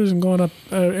on a cruise and go on an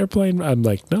airplane." I'm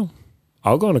like, "No,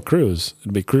 I'll go on a cruise.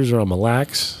 It'd be cruising around Mille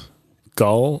Lacs,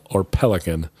 Gull, or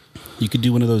Pelican." You could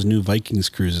do one of those new Vikings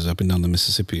cruises up and down the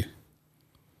Mississippi.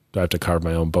 Do I have to carve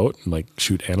my own boat and like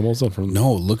shoot animals from?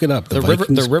 No, look it up. The river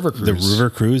cruise. The river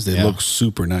cruise. They look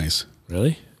super nice.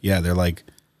 Really? Yeah, they're like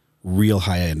real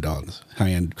high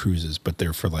end cruises, but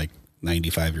they're for like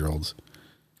 95-year-olds.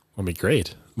 That'd be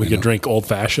great. We could drink old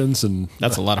fashions and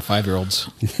That's a lot of 5-year-olds.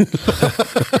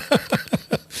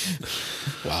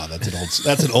 Wow,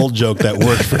 that's an old joke that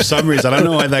worked for some reason. I don't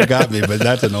know why that got me, but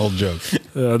that's an old joke.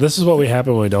 this is what we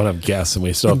happen when we don't have guests and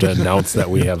we still have to announce that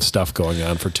we have stuff going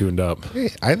on for Tuned Up. Hey,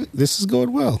 this is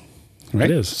going well,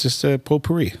 right? It is. It's just a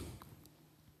potpourri.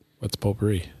 What's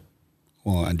potpourri?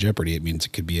 Well, on Jeopardy, it means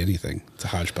it could be anything. It's a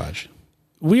hodgepodge.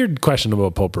 Weird question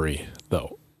about potpourri,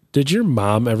 though. Did your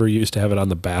mom ever used to have it on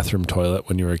the bathroom toilet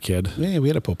when you were a kid? Yeah, we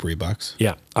had a potpourri box.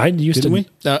 Yeah, I used Didn't we?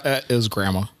 It was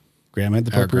Grandma. Grandma had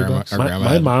the potpourri box.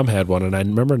 My mom had one, and I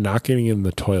remember not getting in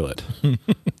the toilet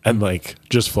and like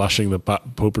just flushing the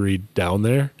potpourri down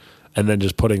there, and then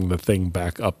just putting the thing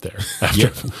back up there.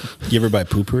 After. You ever buy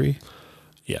potpourri?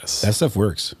 Yes, That stuff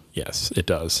works. yes, it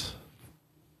does.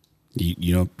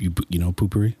 You know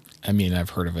potpourri? I mean, I've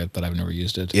heard of it, but I've never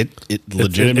used it. It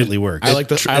legitimately works. I like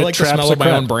the smell of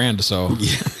my own brand, so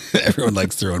Everyone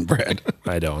likes their own brand.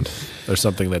 I don't. There's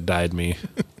something that died me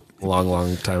a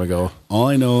long time ago. All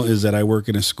I know is that I work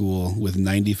in a school with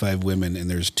 95 women, and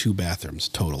there's 2 bathrooms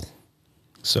total.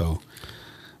 So,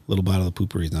 a little bottle of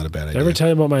potpourri is not a bad idea. Did I ever tell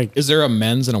you about my? is there a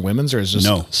men's and a women's, or is it just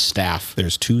No. staff?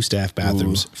 There's 2 staff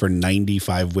bathrooms for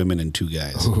 95 women and 2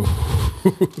 guys.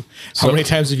 How many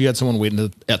times have you had someone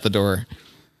waiting at the door?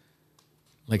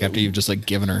 Like after you've just like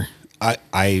given her.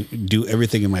 I do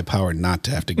everything in my power not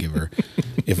to have to give her.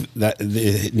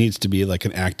 It needs to be like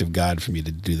an act of God for me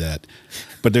to do that.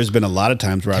 But there's been a lot of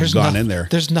times where I've gone in there.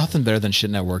 There's nothing better than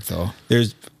shitting at work, though.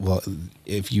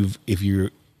 If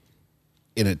you're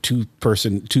in a 2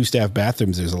 staff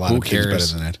bathrooms, there's a lot of things better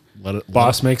than that.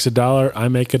 Boss makes $1, I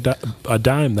make a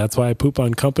dime. That's why I poop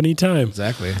on company time.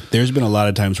 Exactly. There's been a lot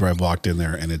of times where I've walked in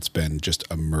there and it's been just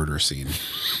a murder scene.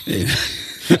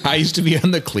 I used to be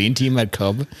on the clean team at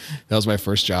Cub. That was my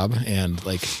first job. And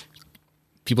like,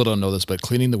 people don't know this, but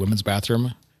cleaning the women's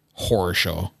bathroom, horror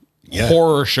show. Yeah.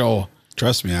 Horror show.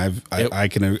 Trust me, I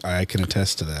can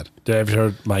attest to that. Did I ever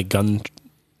heard my gun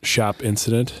shop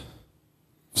incident?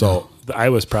 So I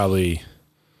was probably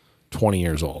 20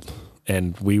 years old,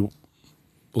 and we'll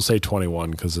say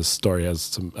 21 because this story has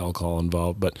some alcohol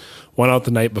involved, but went out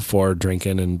the night before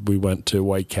drinking, and we went to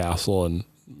White Castle, and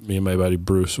me and my buddy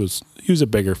Bruce he was a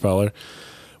bigger feller.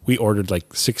 We ordered like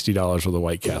 $60 worth of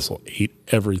White Castle, ate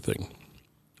everything.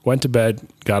 Went to bed,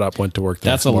 got up, went to work.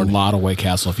 That's a lot of White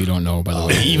Castle, if you don't know, by the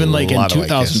way. Even like in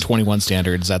 2021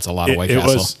 standards, that's a lot of White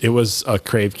Castle. It was a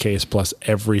crave case plus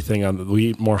everything on we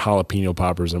eat more jalapeno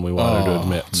poppers than we wanted to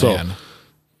admit. So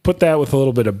put that with a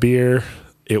little bit of beer.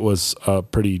 It was a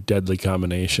pretty deadly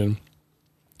combination.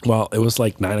 Well, it was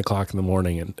like 9 o'clock in the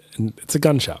morning, and it's a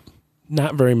gun shop.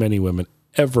 Not very many women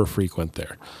ever frequent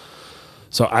there.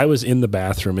 So I was in the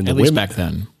bathroom. At least back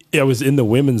then. I was in the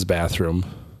women's bathroom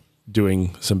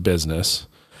doing some business,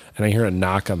 and I hear a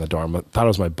knock on the door. I thought it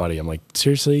was my buddy. I'm like,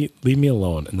 seriously, leave me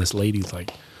alone. And this lady's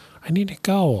like, I need to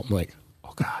go. I'm like,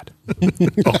 oh God.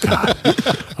 Oh God.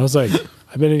 I was like,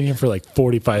 I've been in here for like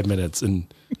 45 minutes,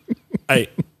 and I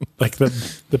like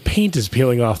the paint is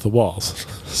peeling off the walls.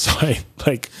 So I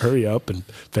like hurry up and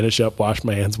finish up, wash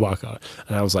my hands, walk out.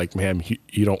 And I was like, ma'am,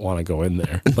 you don't want to go in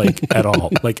there like at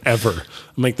all, like ever.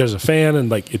 I'm like, there's a fan, and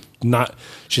like it's not.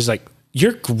 She's like,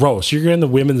 you're gross. You're in the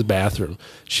women's bathroom.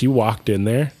 She walked in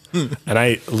there, and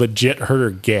I legit heard her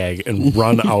gag and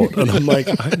run out. And I'm like,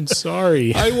 I'm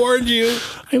sorry. I warned you.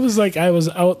 I was like, I was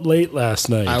out late last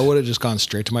night. I would have just gone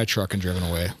straight to my truck and driven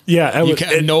away. Yeah.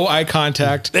 No eye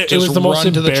contact. It was the most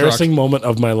embarrassing moment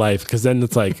of my life, because then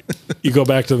it's like, you go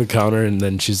back to the counter, and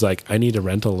then she's like, I need a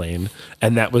rental lane.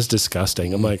 And that was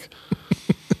disgusting. I'm like,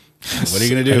 what are you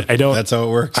going to do? I don't. That's how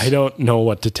it works. I don't know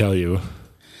what to tell you.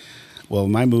 Well,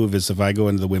 my move is if I go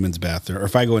into the women's bathroom, or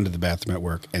if I go into the bathroom at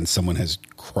work and someone has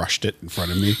crushed it in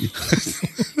front of me,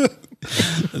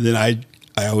 then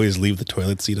I always leave the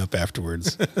toilet seat up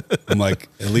afterwards. I'm like,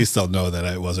 at least they'll know that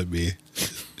it wasn't me.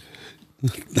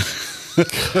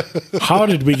 How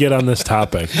did we get on this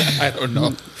topic? I don't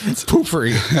know. It's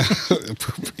Potpourri.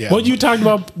 Yeah. What you talking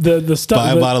about? The stuff.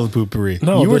 Buy a bottle of Potpourri.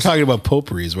 No, you were talking about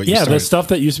Potpourri is what you started. The stuff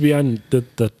that used to be on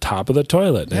the top of the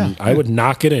toilet. And I would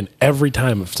knock it in every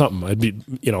time of something. I'd be,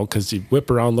 because you whip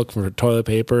around looking for toilet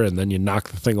paper, and then you knock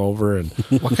the thing over. And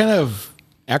what kind of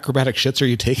acrobatic shits are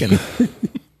you taking?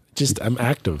 I'm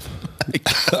active.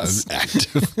 I'm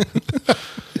active.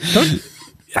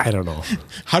 I don't know.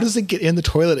 How does it get in the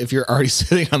toilet if you're already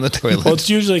sitting on the toilet? Well, it's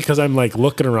usually because I'm like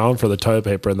looking around for the toilet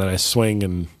paper, and then I swing,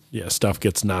 and stuff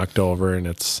gets knocked over, and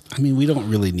it's. I mean, we don't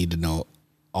really need to know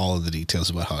all of the details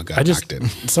about how it got knocked in.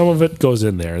 Some of it goes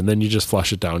in there, and then you just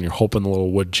flush it down. You're hoping the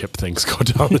little wood chip things go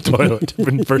down the toilet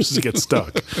versus get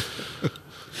stuck.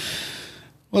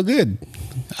 Well, good.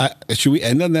 Should we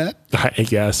end on that? I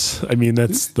guess. I mean,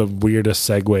 that's the weirdest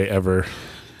segue ever.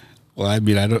 Well, I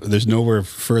mean, there's nowhere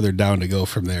further down to go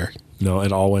from there. No,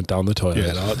 it all went down the toilet.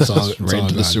 Yeah, it's all right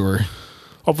into the sewer.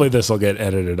 Hopefully this will get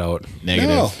edited out.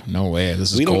 Negative. No way.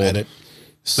 This is we gold. don't edit.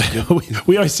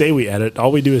 We always say we edit.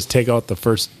 All we do is take out the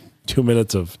first 2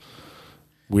 minutes of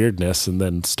weirdness and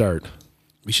then start.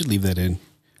 We should leave that in.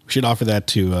 We should offer that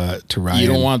to Ryan. You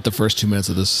don't want the first 2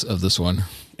 minutes of this one.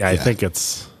 Yeah, I think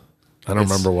it's. I don't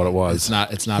remember what it was. It's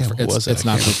not. It's not for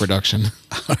production.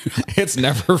 It's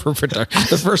never for production.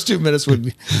 The first 2 minutes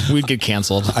we'd get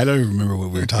canceled. I don't even remember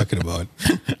what we were talking about.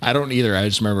 I don't either. I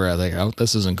just remember I was like, oh,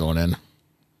 this isn't going in.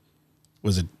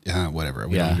 Was it? Whatever.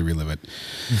 We don't need to relive it.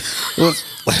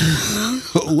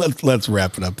 Let's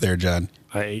wrap it up there, John.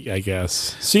 I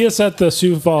guess. See us at the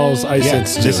Sioux Falls Ice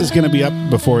Institute. This is going to be up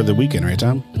before the weekend, right,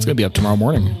 Tom? It's going to be up tomorrow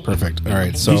morning. Perfect. All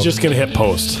right. So he's just going to hit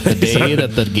post. The day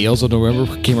that the Gales of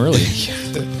November came early.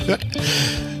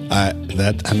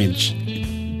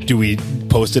 Do we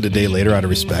post it a day later out of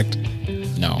respect?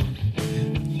 No.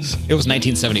 It was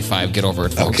 1975. Get over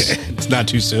it, folks. Okay. It's not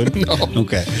too soon? No.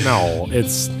 Okay. No,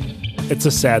 it's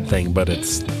a sad thing, but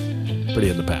it's pretty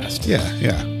in the past.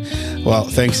 Yeah. Well,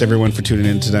 thanks everyone for tuning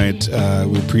in tonight.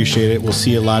 We appreciate it. We'll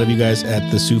see a lot of you guys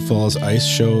at the Sioux Falls Ice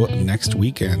Show next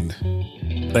weekend.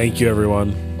 Thank you,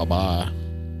 everyone. Bye-bye.